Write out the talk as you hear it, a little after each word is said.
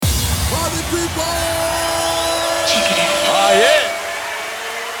Party people! Check it out. Oh, yeah.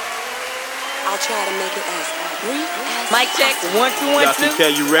 I'll try to make it as brief as Mic check. 1, 2, 1, 2.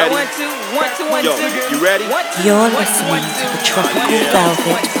 TK, you ready? 1, 2, 1, 2, 1, 2. Yo, you ready? You're listening to the Tropical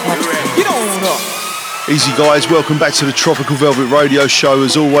Velvet Podcast. Get on up. Easy guys, welcome back to the Tropical Velvet Radio Show,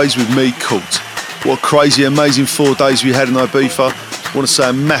 as always with me, Colt. What a crazy, amazing 4 days we had in Ibiza. I want to say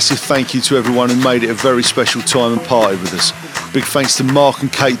a massive thank you to everyone who made it a very special time and partied with us. Big thanks to Mark and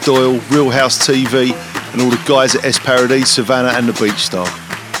Kate Doyle, Real House TV, and all the guys at S Paradise, Savannah and the Beach Star.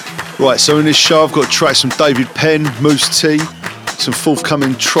 Right, so in this show I've got tracks from David Penn, Moose T, some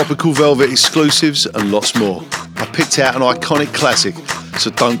forthcoming Tropical Velvet exclusives and lots more. I picked out an iconic classic, so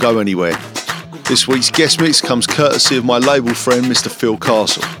don't go anywhere. This week's guest mix comes courtesy of my label friend Mr. Phil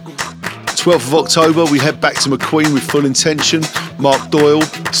Castle. 12th of October we head back to McQueen with Full Intention, Mark Doyle,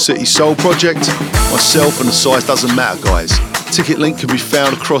 City Soul Project, myself and The Size Doesn't Matter guys. Ticket link can be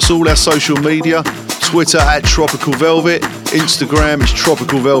found across all our social media, Twitter at Tropical Velvet, Instagram is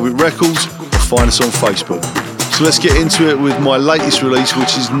Tropical Velvet Records, or find us on Facebook. So let's get into it with my latest release,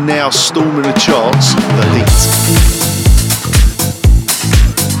 which is now storming the charts, The Heat.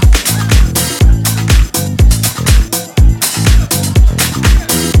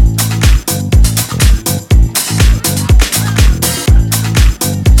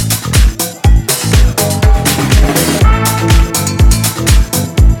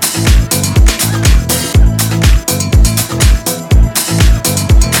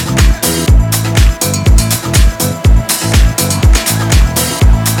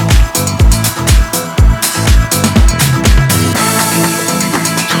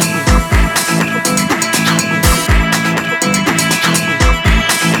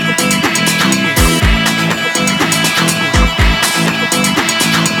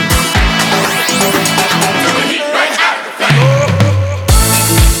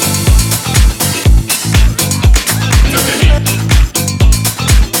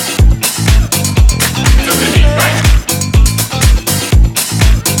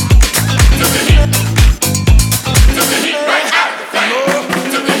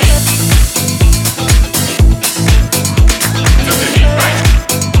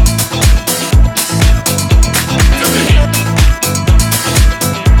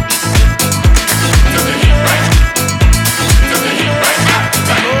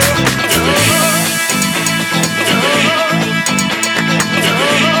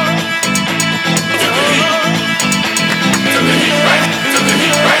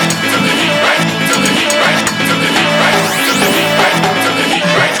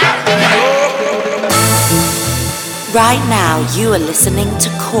 Right now, you are listening to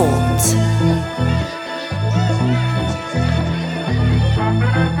Court.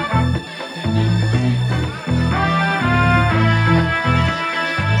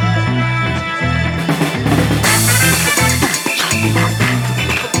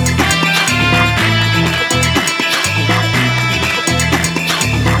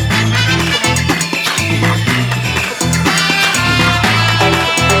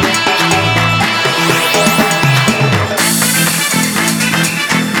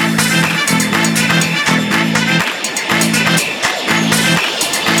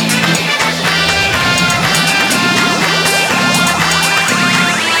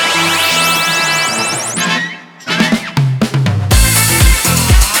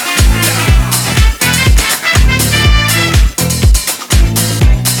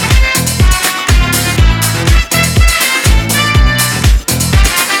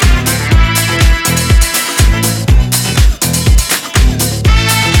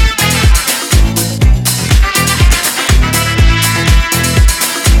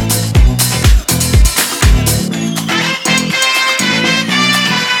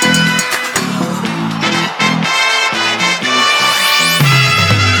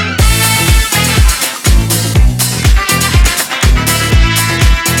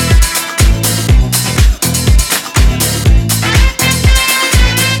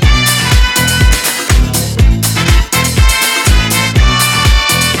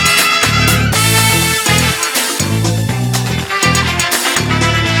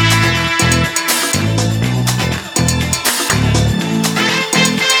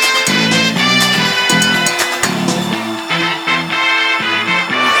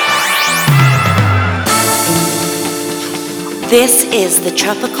 This is the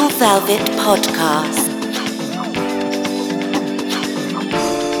Tropical Velvet Podcast.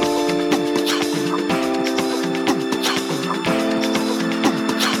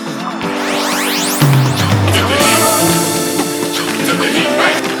 To the heat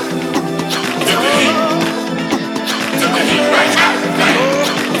right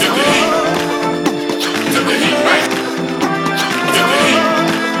out.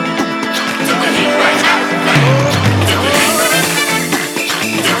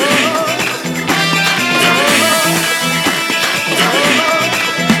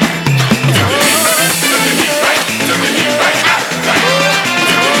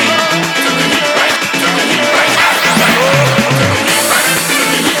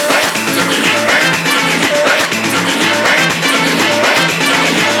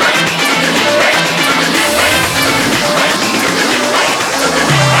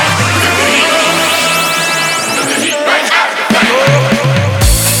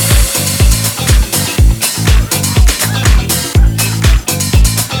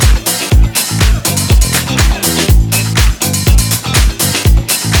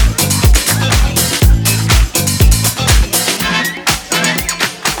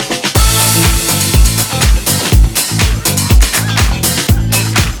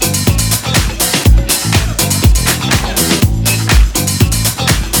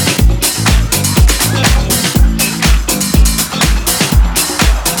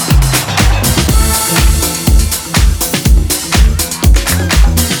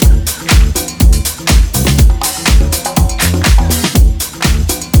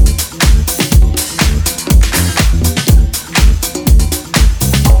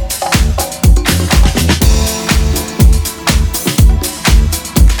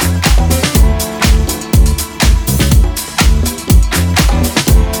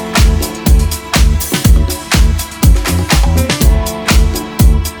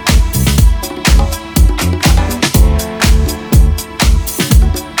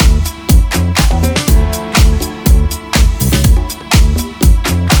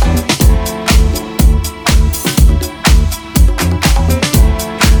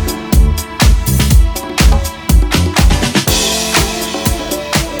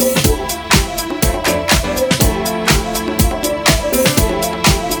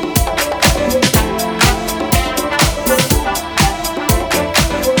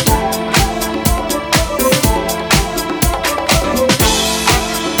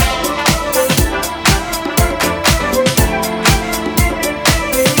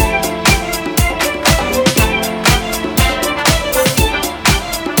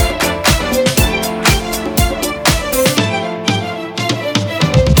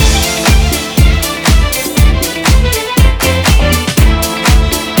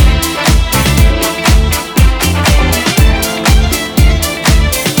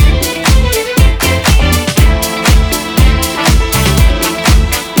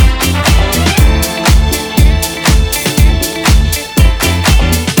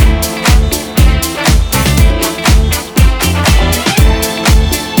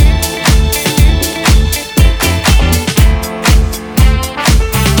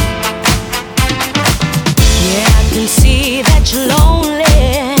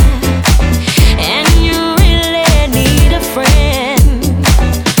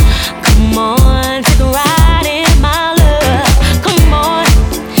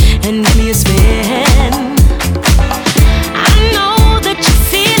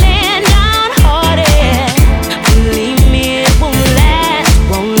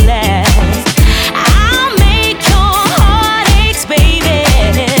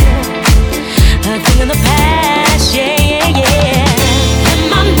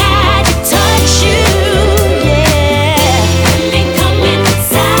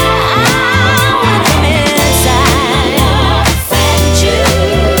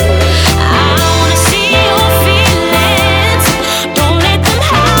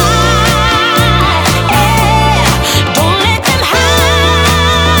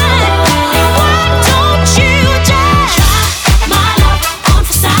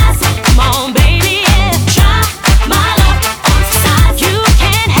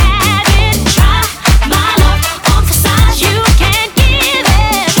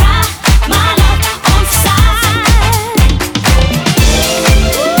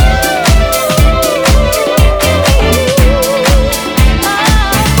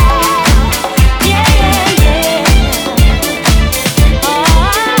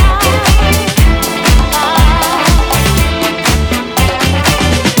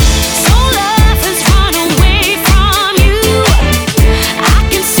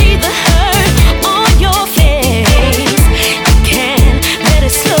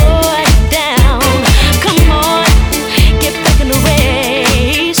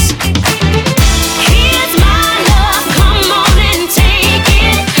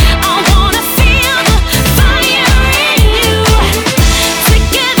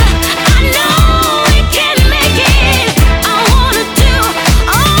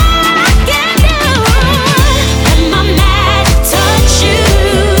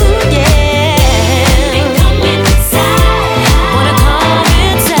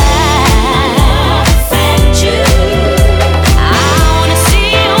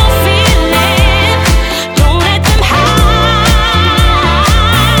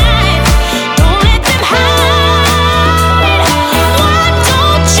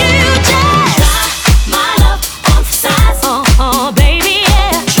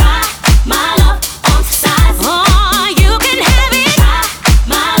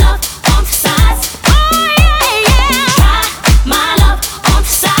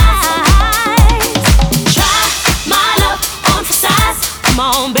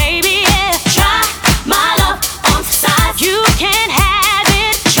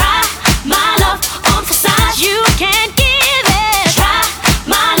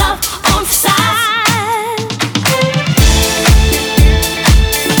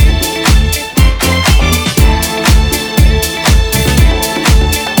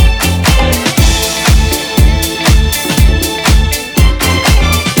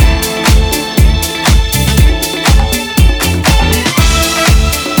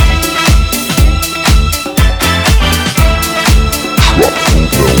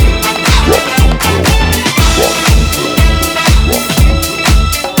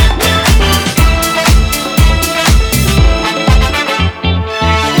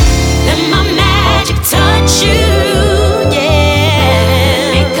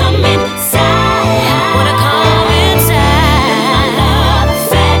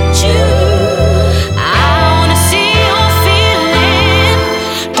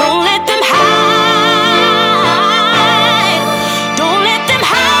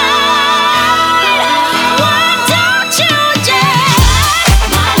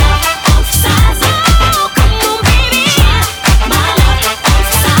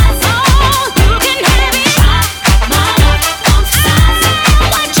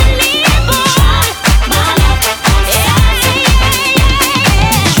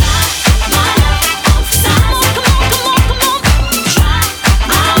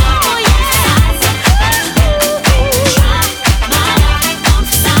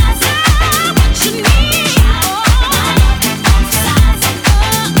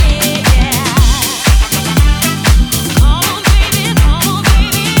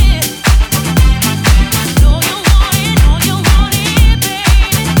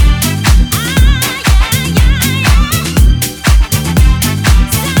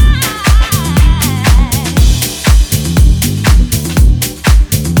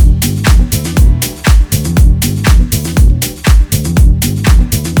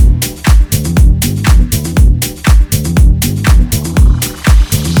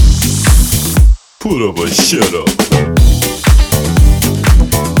 Put up or shut up.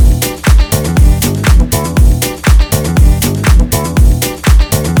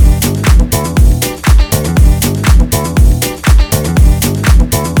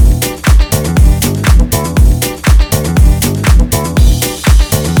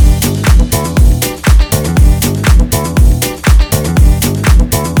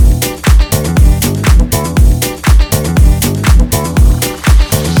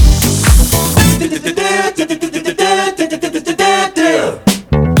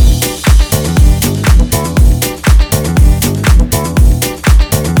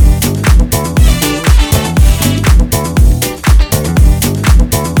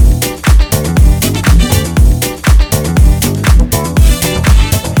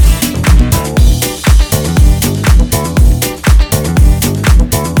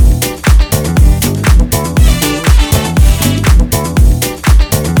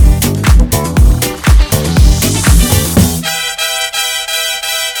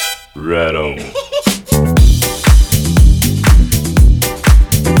 Right on.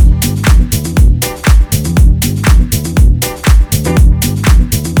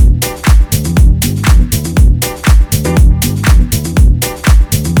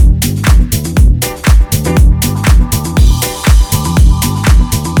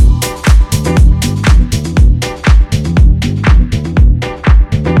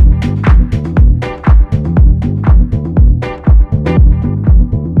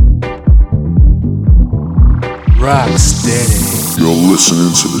 Rocksteady. You're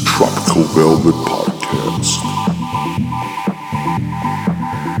listening to the Tropical Velvet Podcast.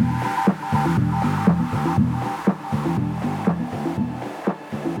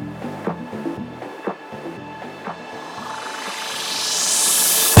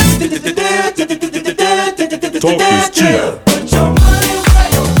 Talk is cheap.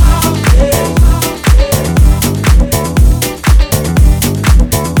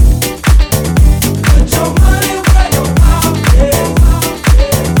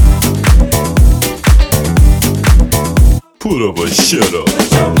 Put up or shut up.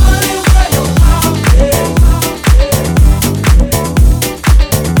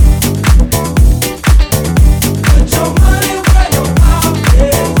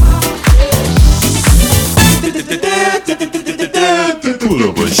 Put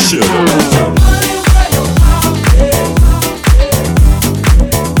up or shut up.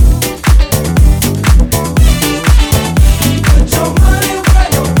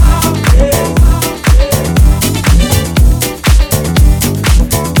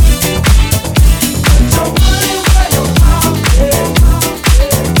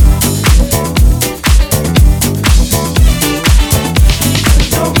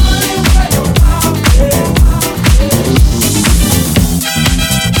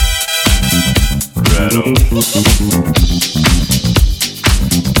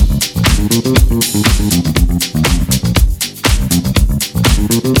 This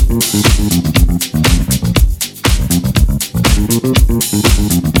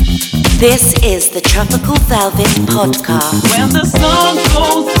is the Tropical Velvet Podcast. When the sun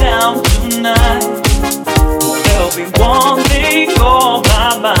goes down tonight, there'll be one thing on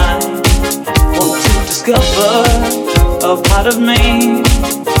my mind. Want to discover a part of me,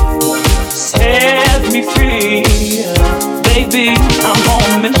 set me free. Baby, I'm on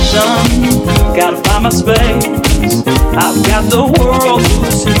a mission, gotta find my space. I've got the world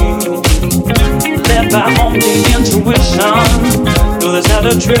to see, led by only intuition. No, there's not a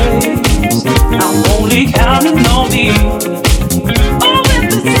trace, I'm only counting on me. Oh, when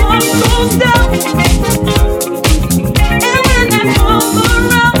the sun goes down, and when I come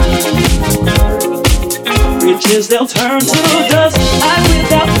around, riches they'll turn to dust. I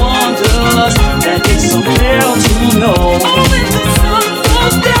without wanderlust, that is somewhere to know. Oh, when the sun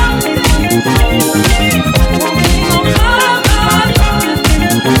goes down, oh my mind.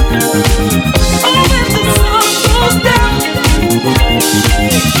 Oh, when the sun goes down.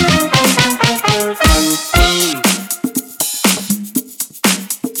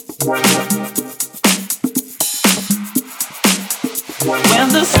 When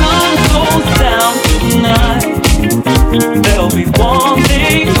the sun goes down tonight, there'll be one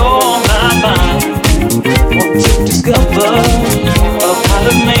thing on my mind. Want to discover a part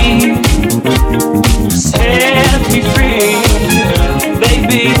of me, set me free.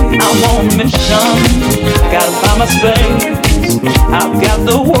 Baby, I'm on a mission, gotta find my space. I've got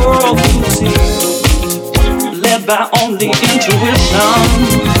the world to see, led by only intuition.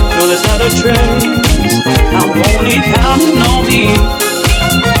 No, there's not a trace, I'm only counting on me.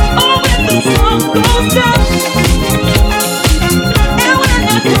 Oh, when the sun goes down, and when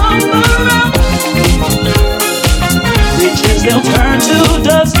I come around, riches they'll turn to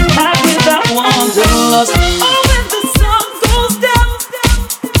dust. I without wanderlust. Oh, when the sun goes down,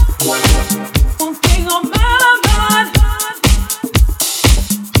 one thing on my mind.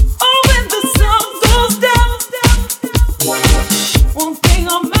 Oh, when the sun goes down, one thing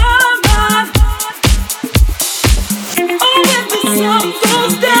on my mind. Oh, when the sun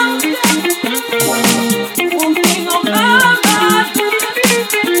goes down, one thing on my mind.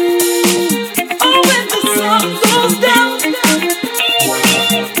 Oh, when the sun goes down,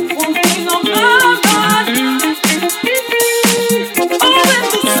 one thing on my mind. Oh, when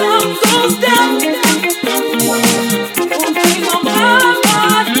the sun goes down, one thing on my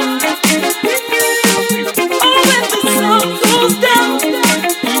mind. Oh, when the sun goes down,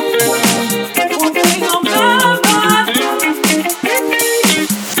 one thing on my mind.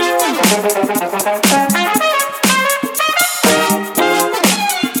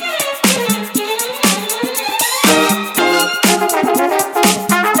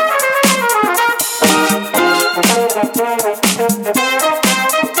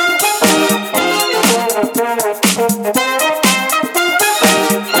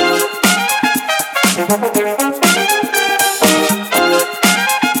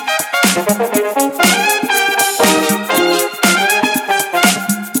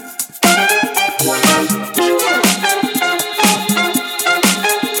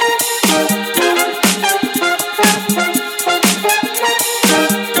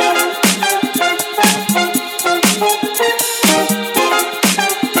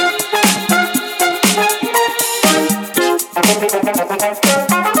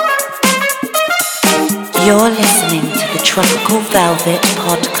 You're listening to the Tropical Velvet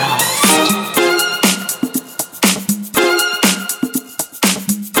Podcast.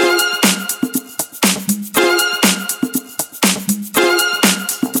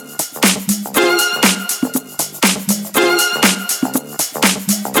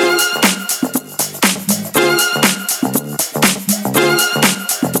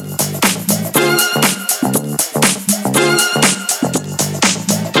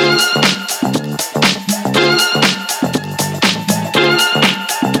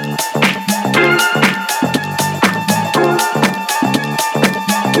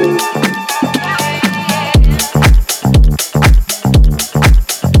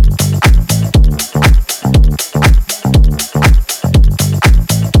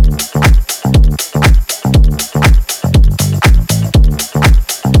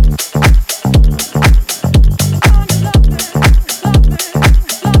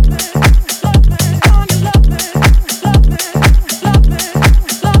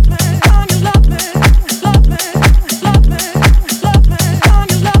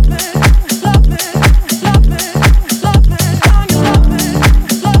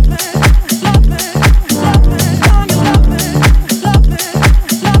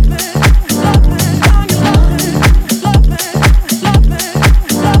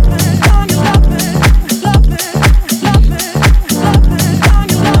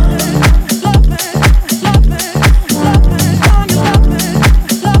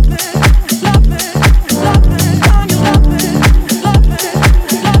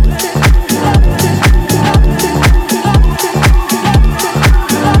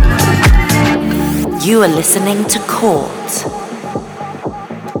 You are listening to Court.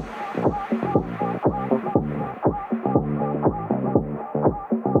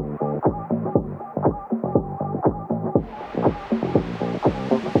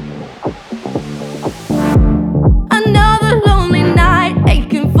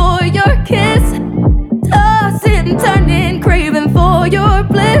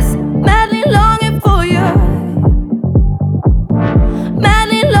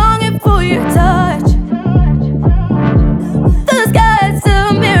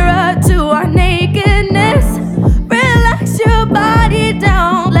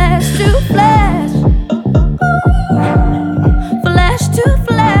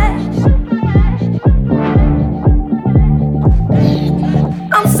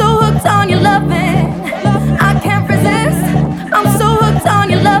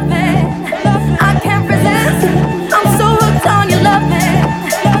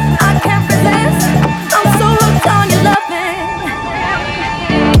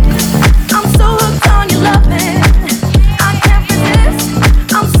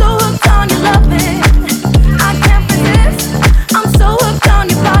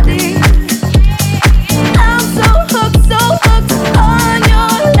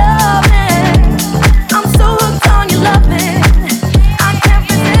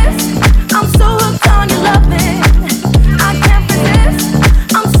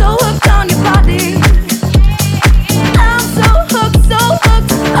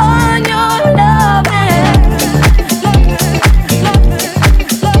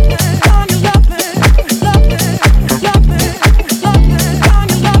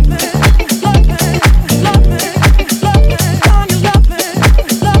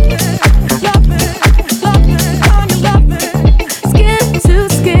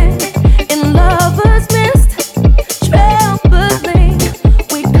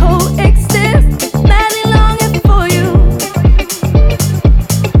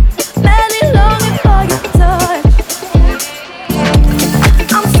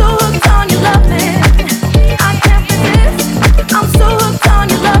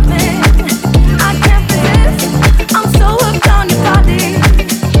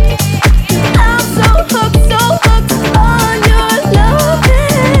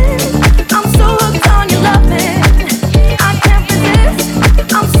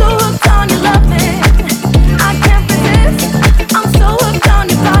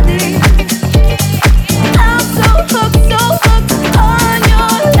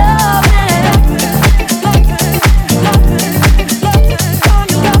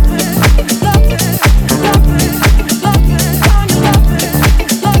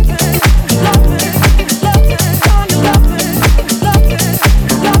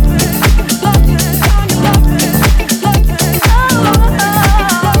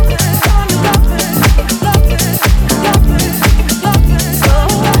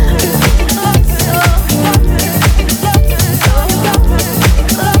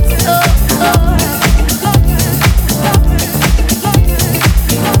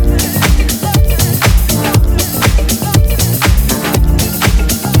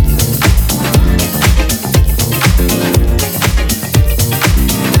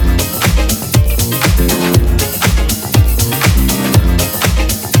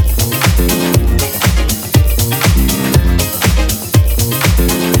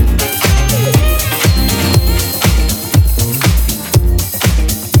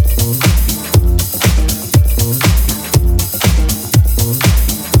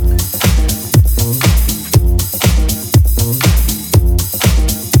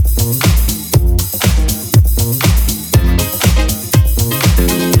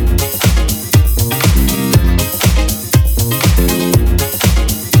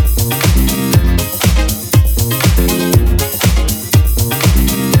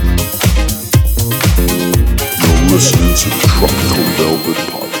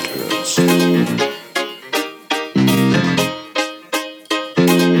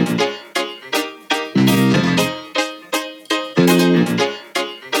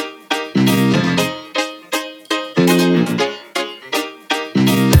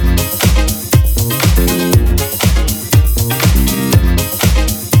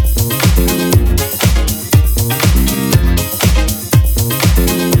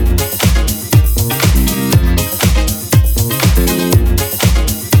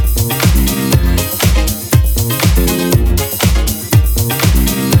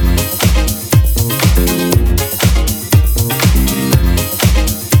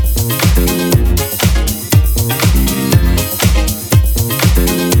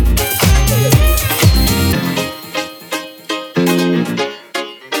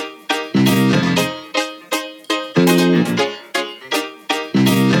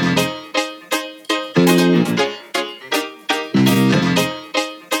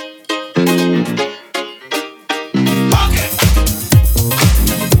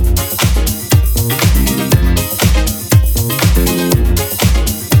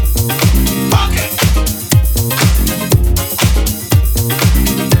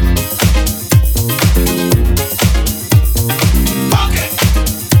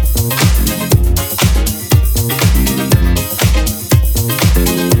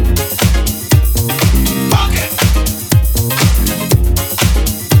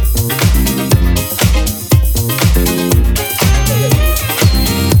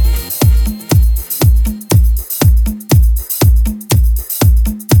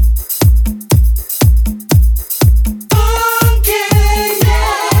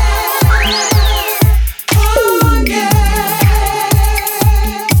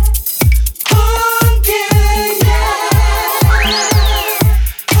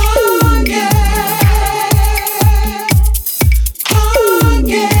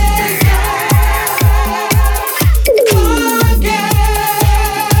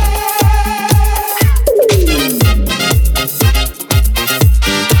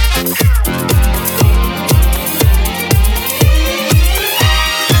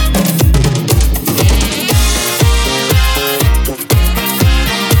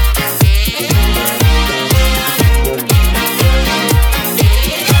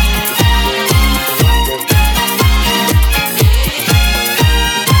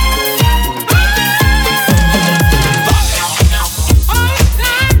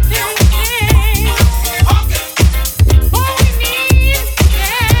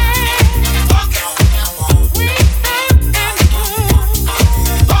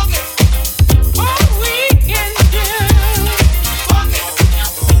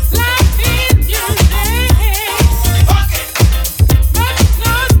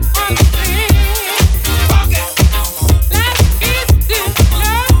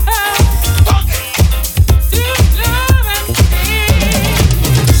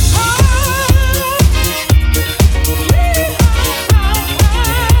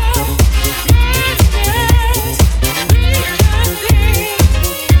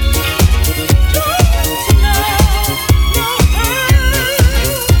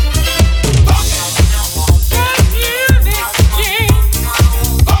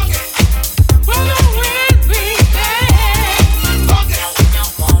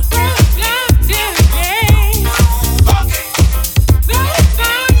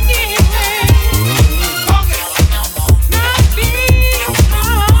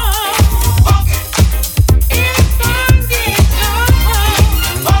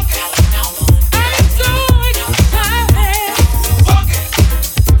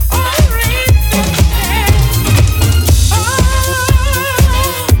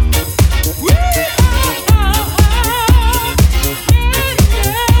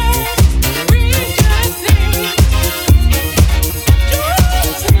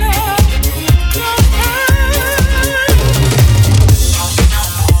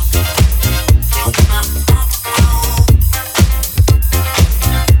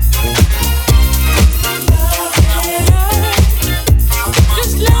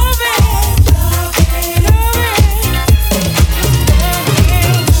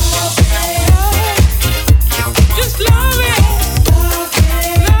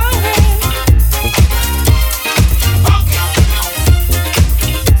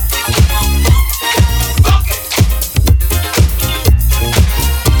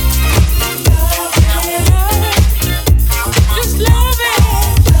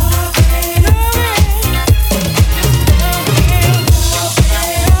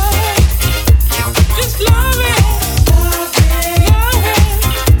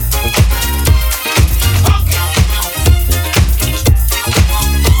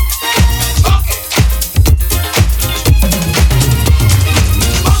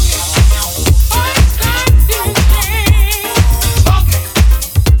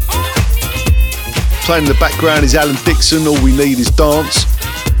 Playing in the background is Alan Dixon, All We Need Is Dance.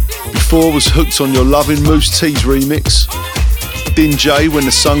 Before was Hooked on Your Lovin', Moose T's remix. Din J, When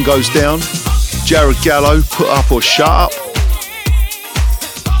the Sun Goes Down. Jared Gallo, Put Up or Shut Up.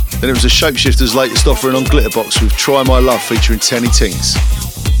 Then it was the Shapeshifters' latest offering on Glitterbox with Try My Love featuring Tenny Tinks.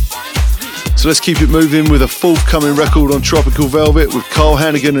 So let's keep it moving with a forthcoming record on Tropical Velvet with Carl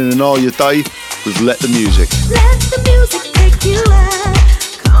Hannigan and An Are Your Day with Let the Music. Let the music take you out.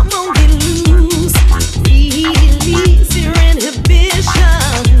 Come on, get loose. Release your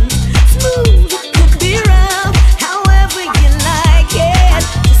inhibition. Smooth, it could be rough. However you like it.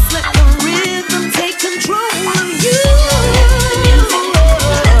 Just let the rhythm take control of you.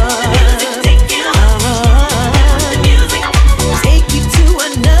 Take you to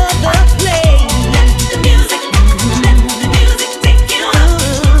another place. Let the music take you up.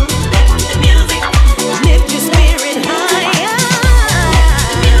 Let the music lift your spirit higher.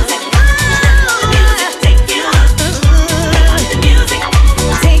 Take you up. Let the music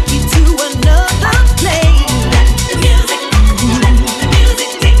take you to another place. Let the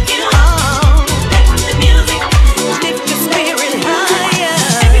music take you up. Let the music lift your spirit higher.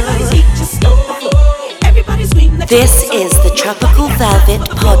 Everybody's heat just slow. Everybody's scream. This is the Tropical Velvet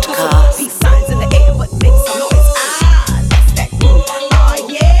Podcast. Peace signs in the air, but make some noise. That's that groove. Oh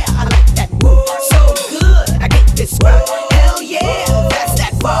yeah, I like that groove. So good, I get this right. Hell yeah, that's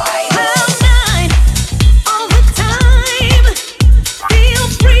that vibe. Cloud nine, all the time. Feel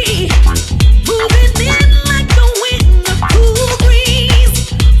free, moving in like the wind, a cool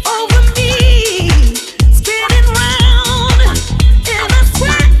breeze over me, spinning round. And I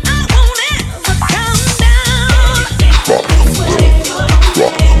swear I won't ever come down.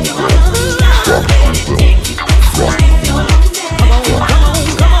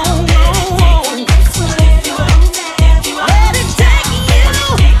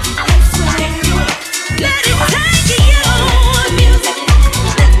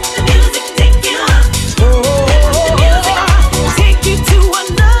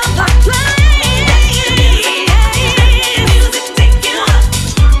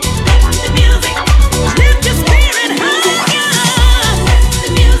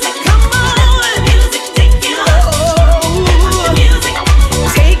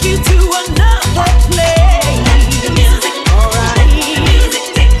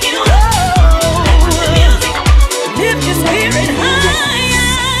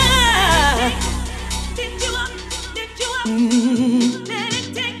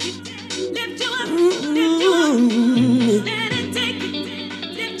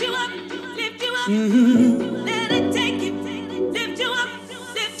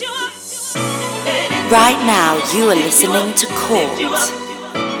 Right now, you are listening to Court. You're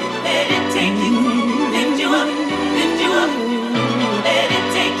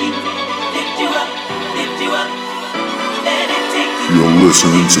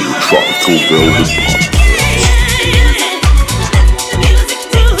listening to the Tropical Velvet Podcast.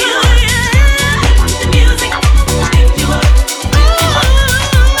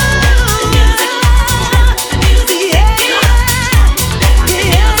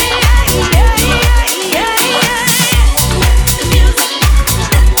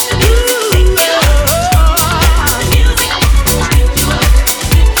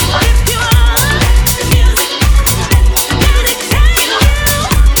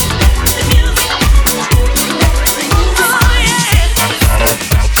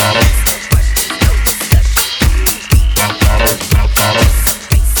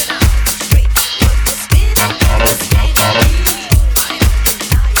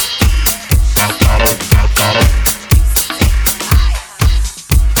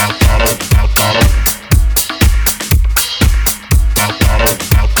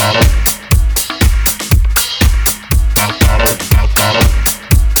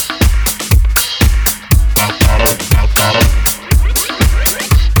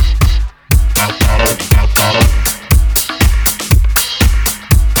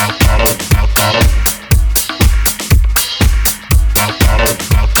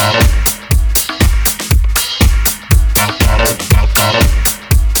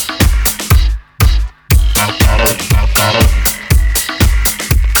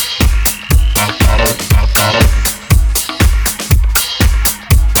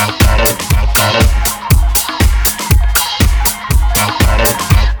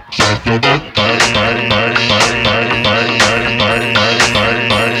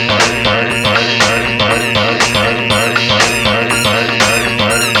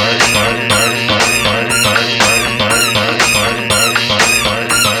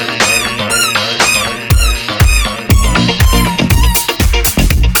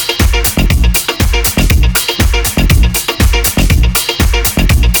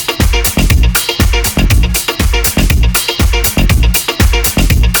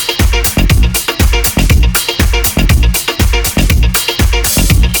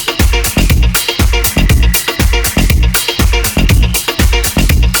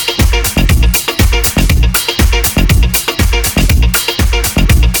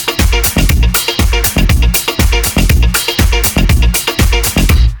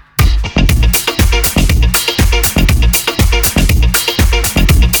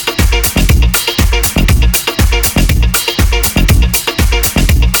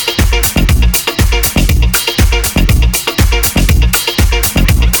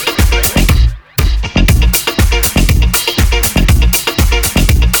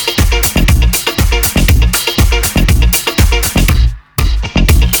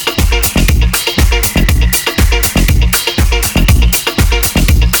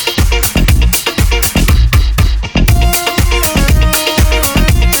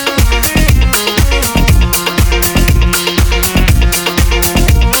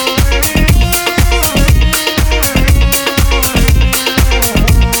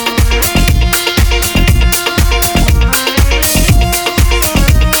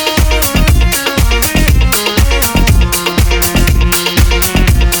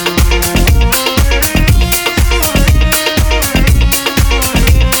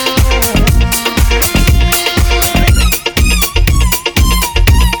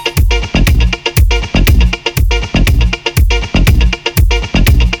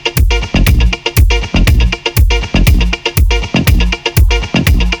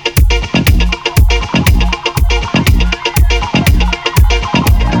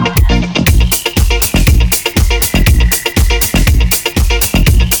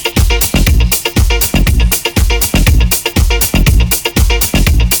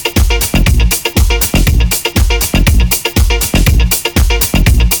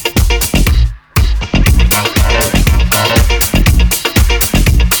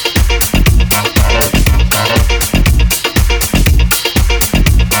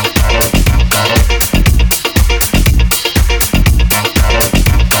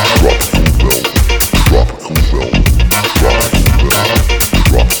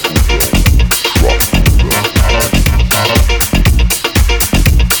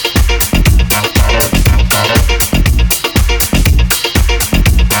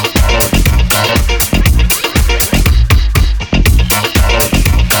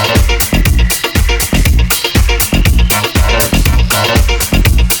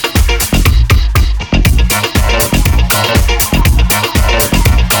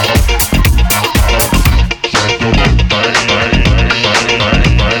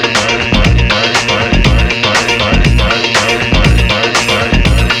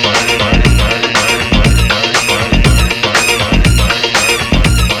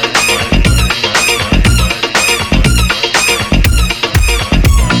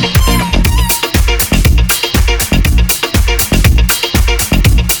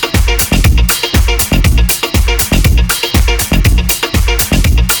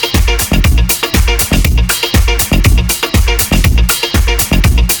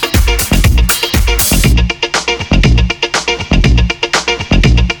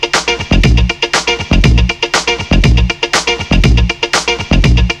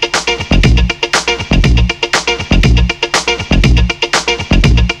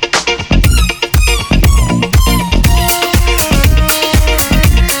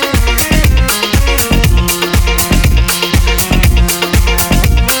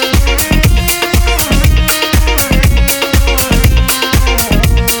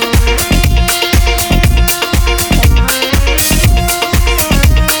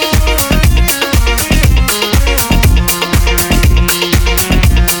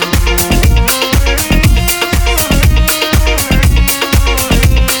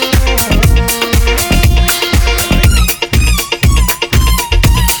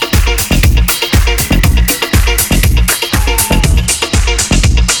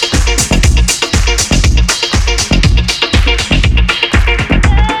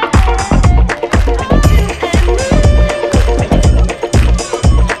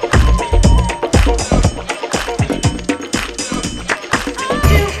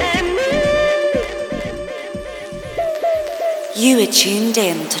 You are tuned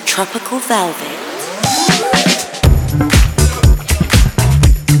in to Tropical Velvet.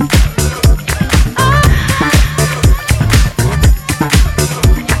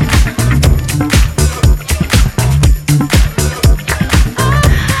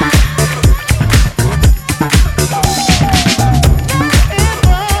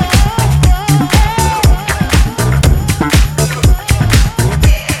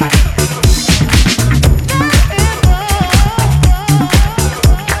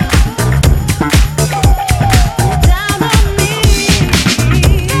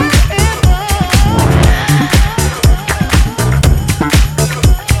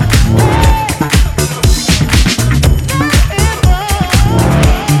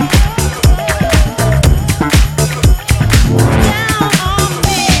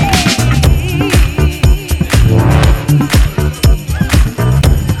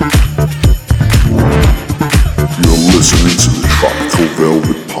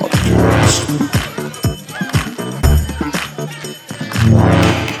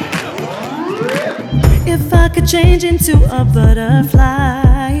 Change into a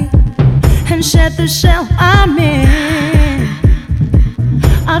butterfly and shed the shell I'm in.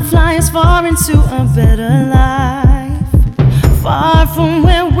 I'd fly as far into a better life, far from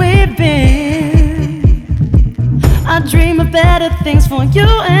where we've been. I dream of better things for you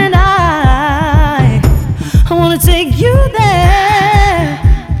and I wanna take you there.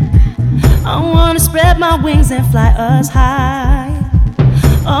 I wanna spread my wings and fly us high,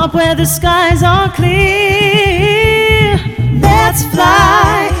 up where the skies are clear. Let's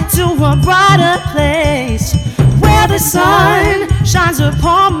fly to a brighter place, where the sun shines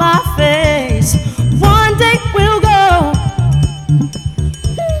upon my face. One day we'll go,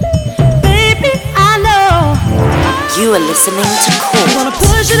 baby, I know. You are listening to Court. Gonna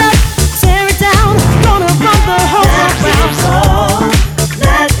push it up, tear it down, gonna run the whole around.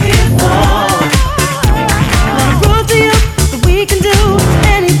 Let it fall. Gonna prove to you that we can do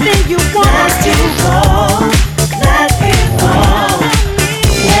anything you want us to. Let it fall.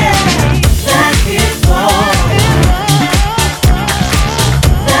 Yeah, let it fall.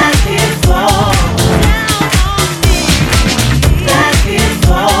 Let it fall. Let it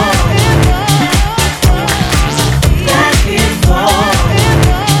fall. Let it fall.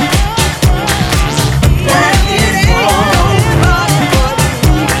 Let it fall.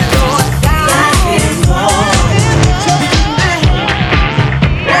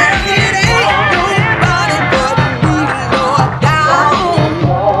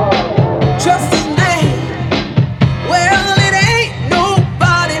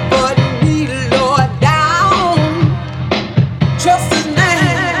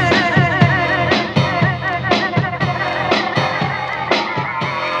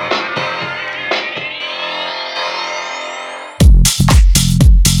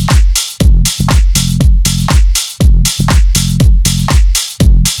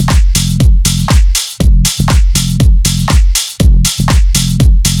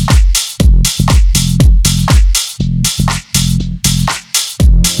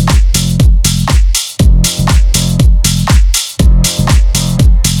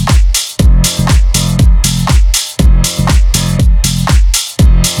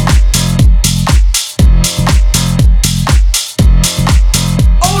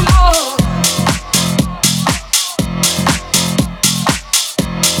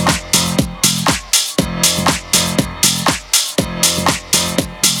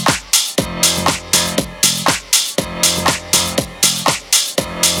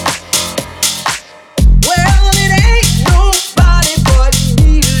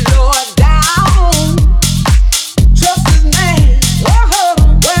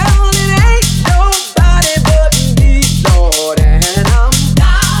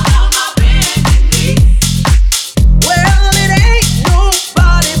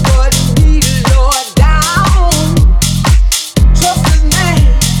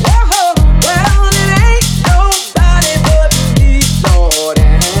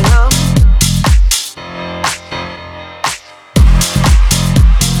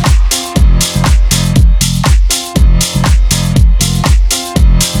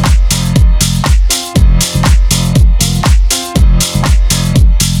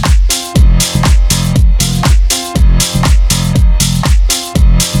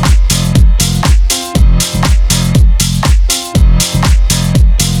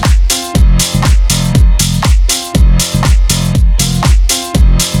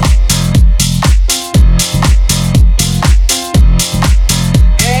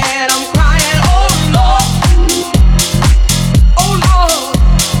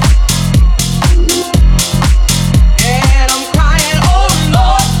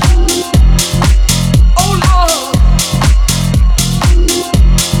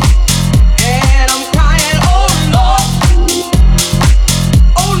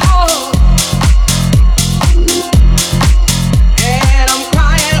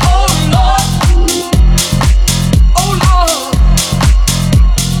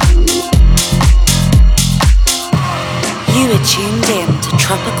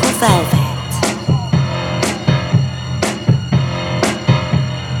 Tropical Velvet.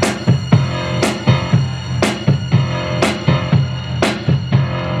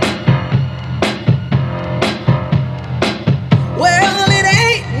 Well,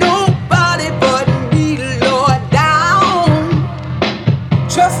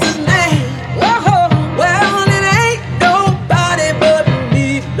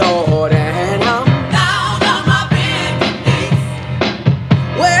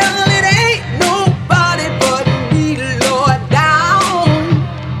 it ain't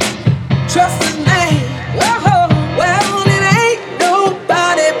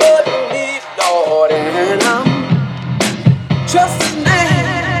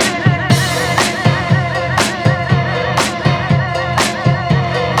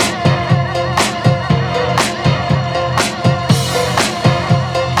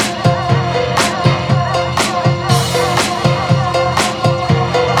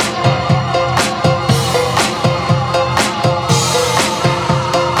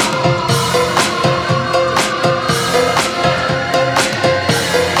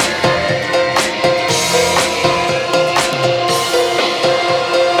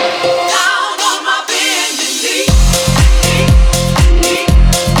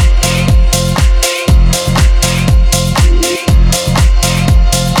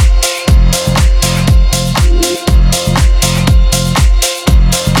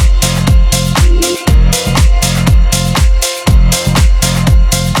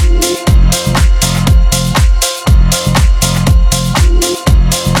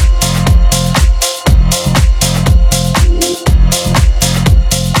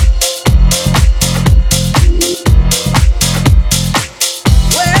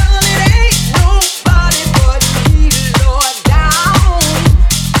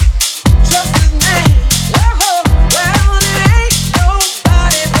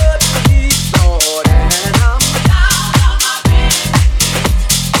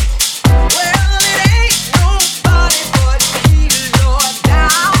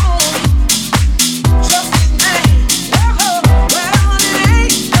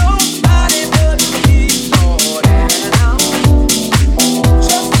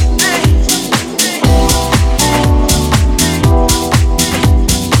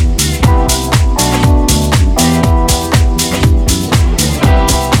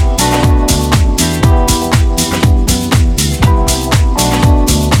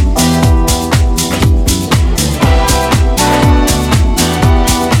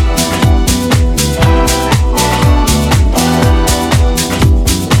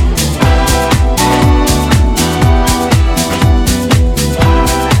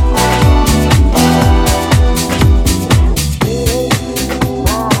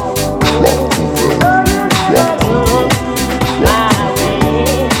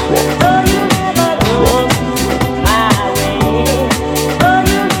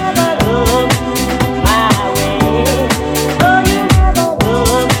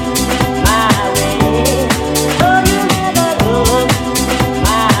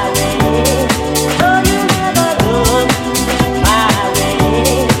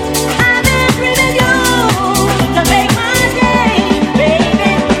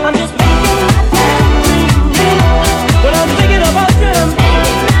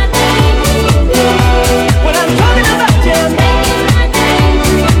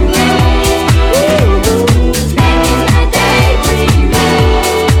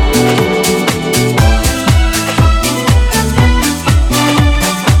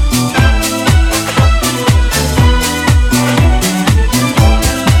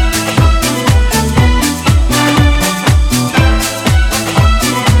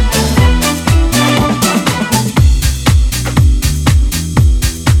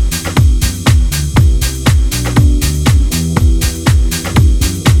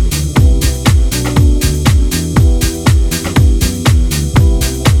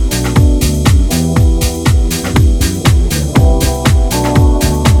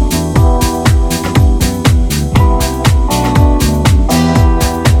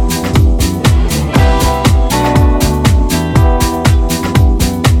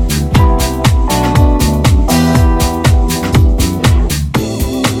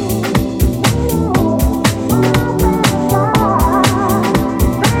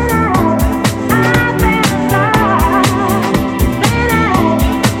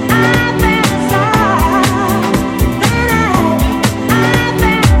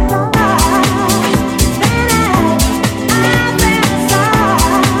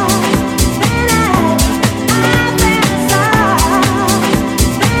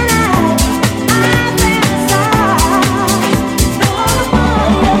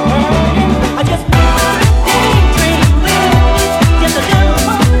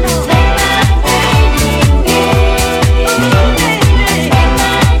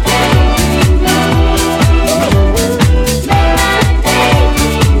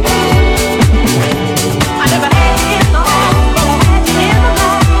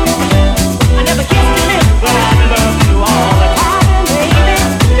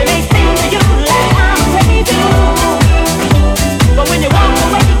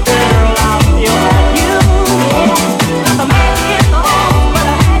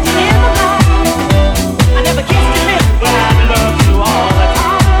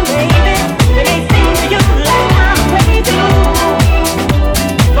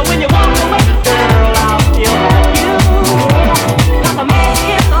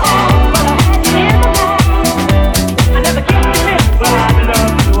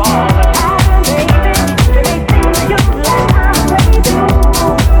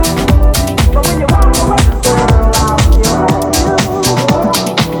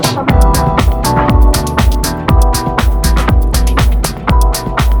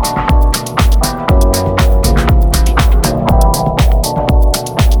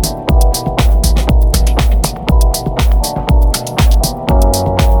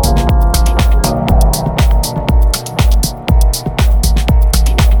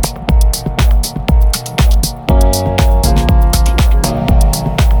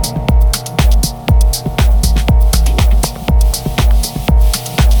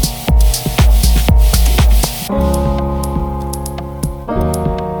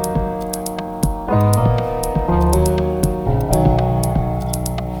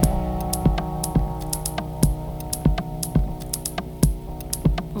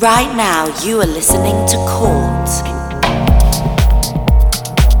Right now, you are listening to Court.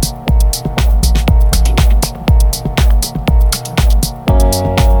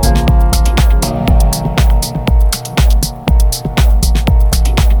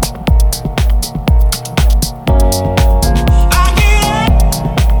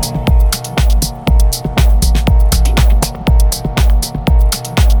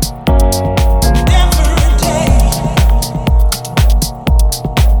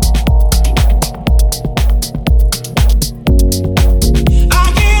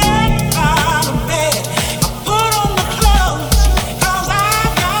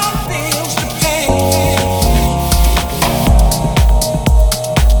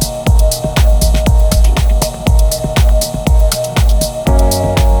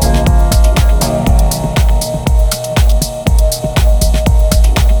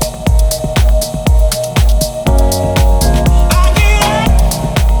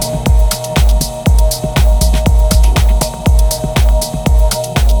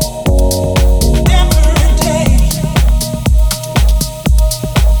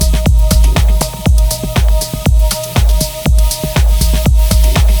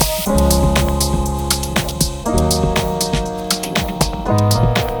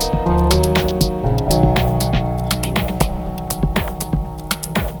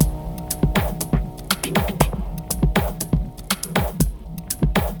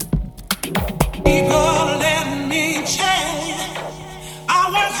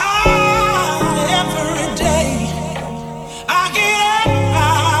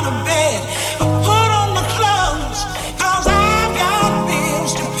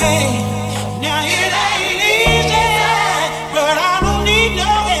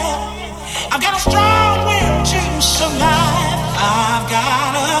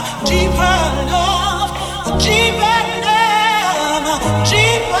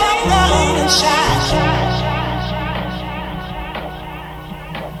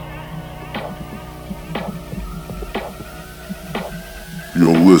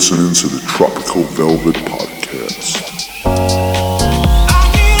 You're listening to the Tropical Velvet Podcast.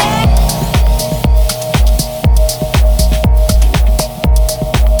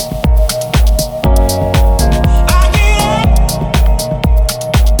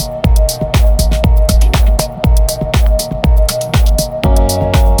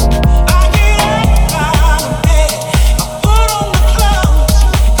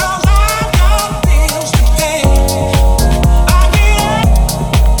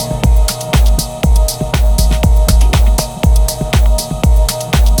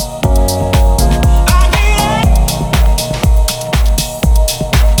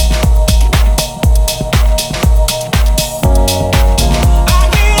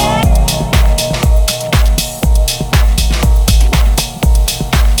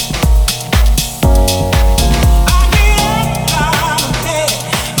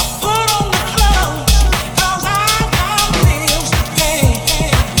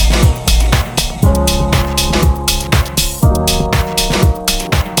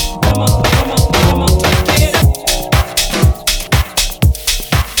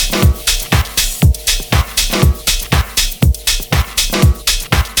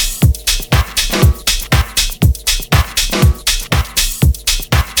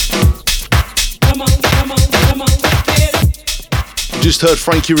 Just heard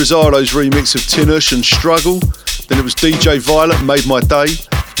Frankie Rossado's remix of Tinush and Struggle. Then it was DJ Violet, Made My Day.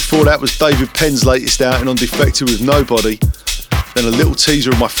 Before that was David Penn's latest outing on Defected with Nobody. Then a little teaser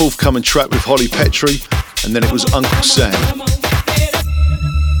of my forthcoming track with Holly Petrie. And then it was Uncle Sam.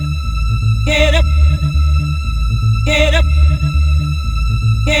 Get up, get up,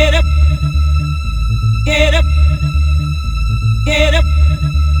 get up, get up, get up,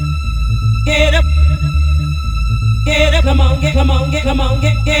 get up, get up, come on, get up,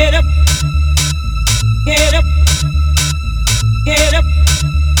 get up, get up, get up,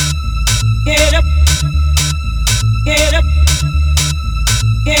 get up, get up,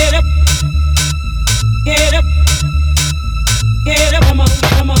 get up,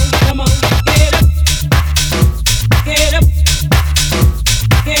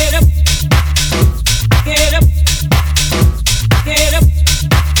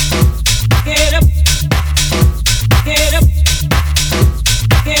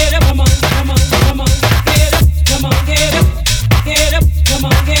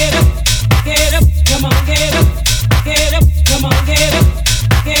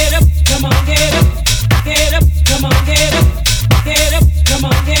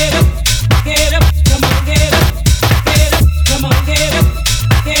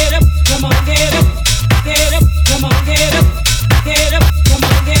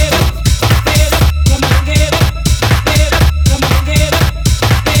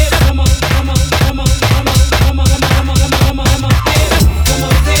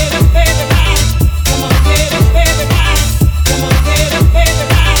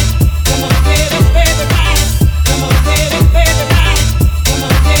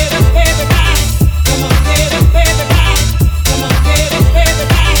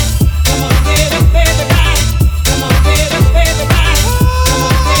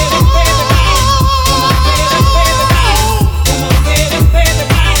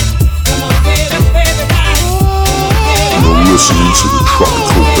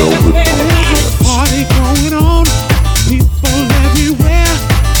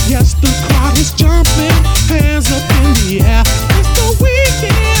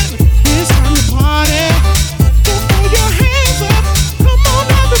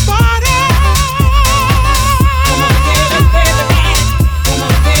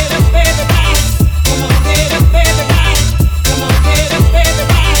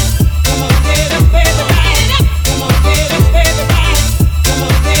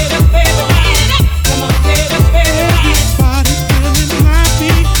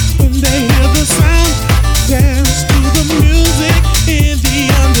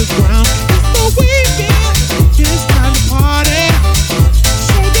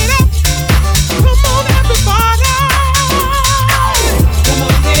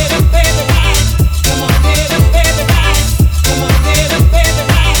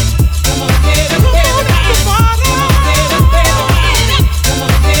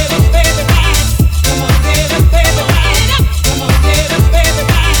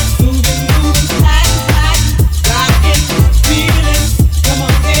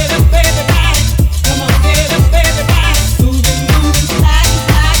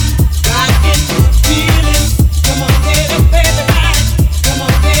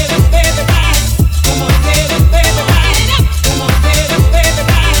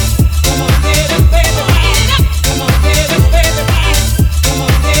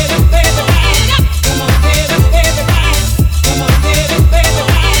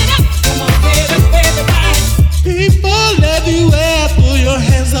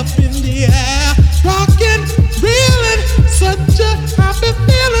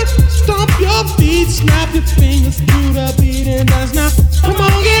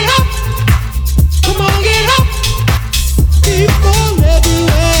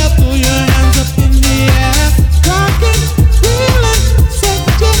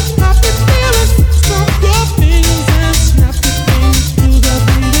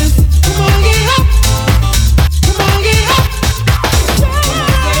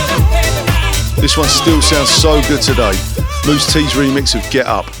 This one still sounds so good today. Moose T's remix of Get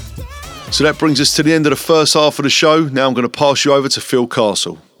Up. So that brings us to the end of the first half of the show. Now I'm going to pass you over to Phil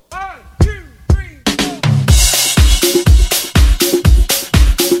Castle.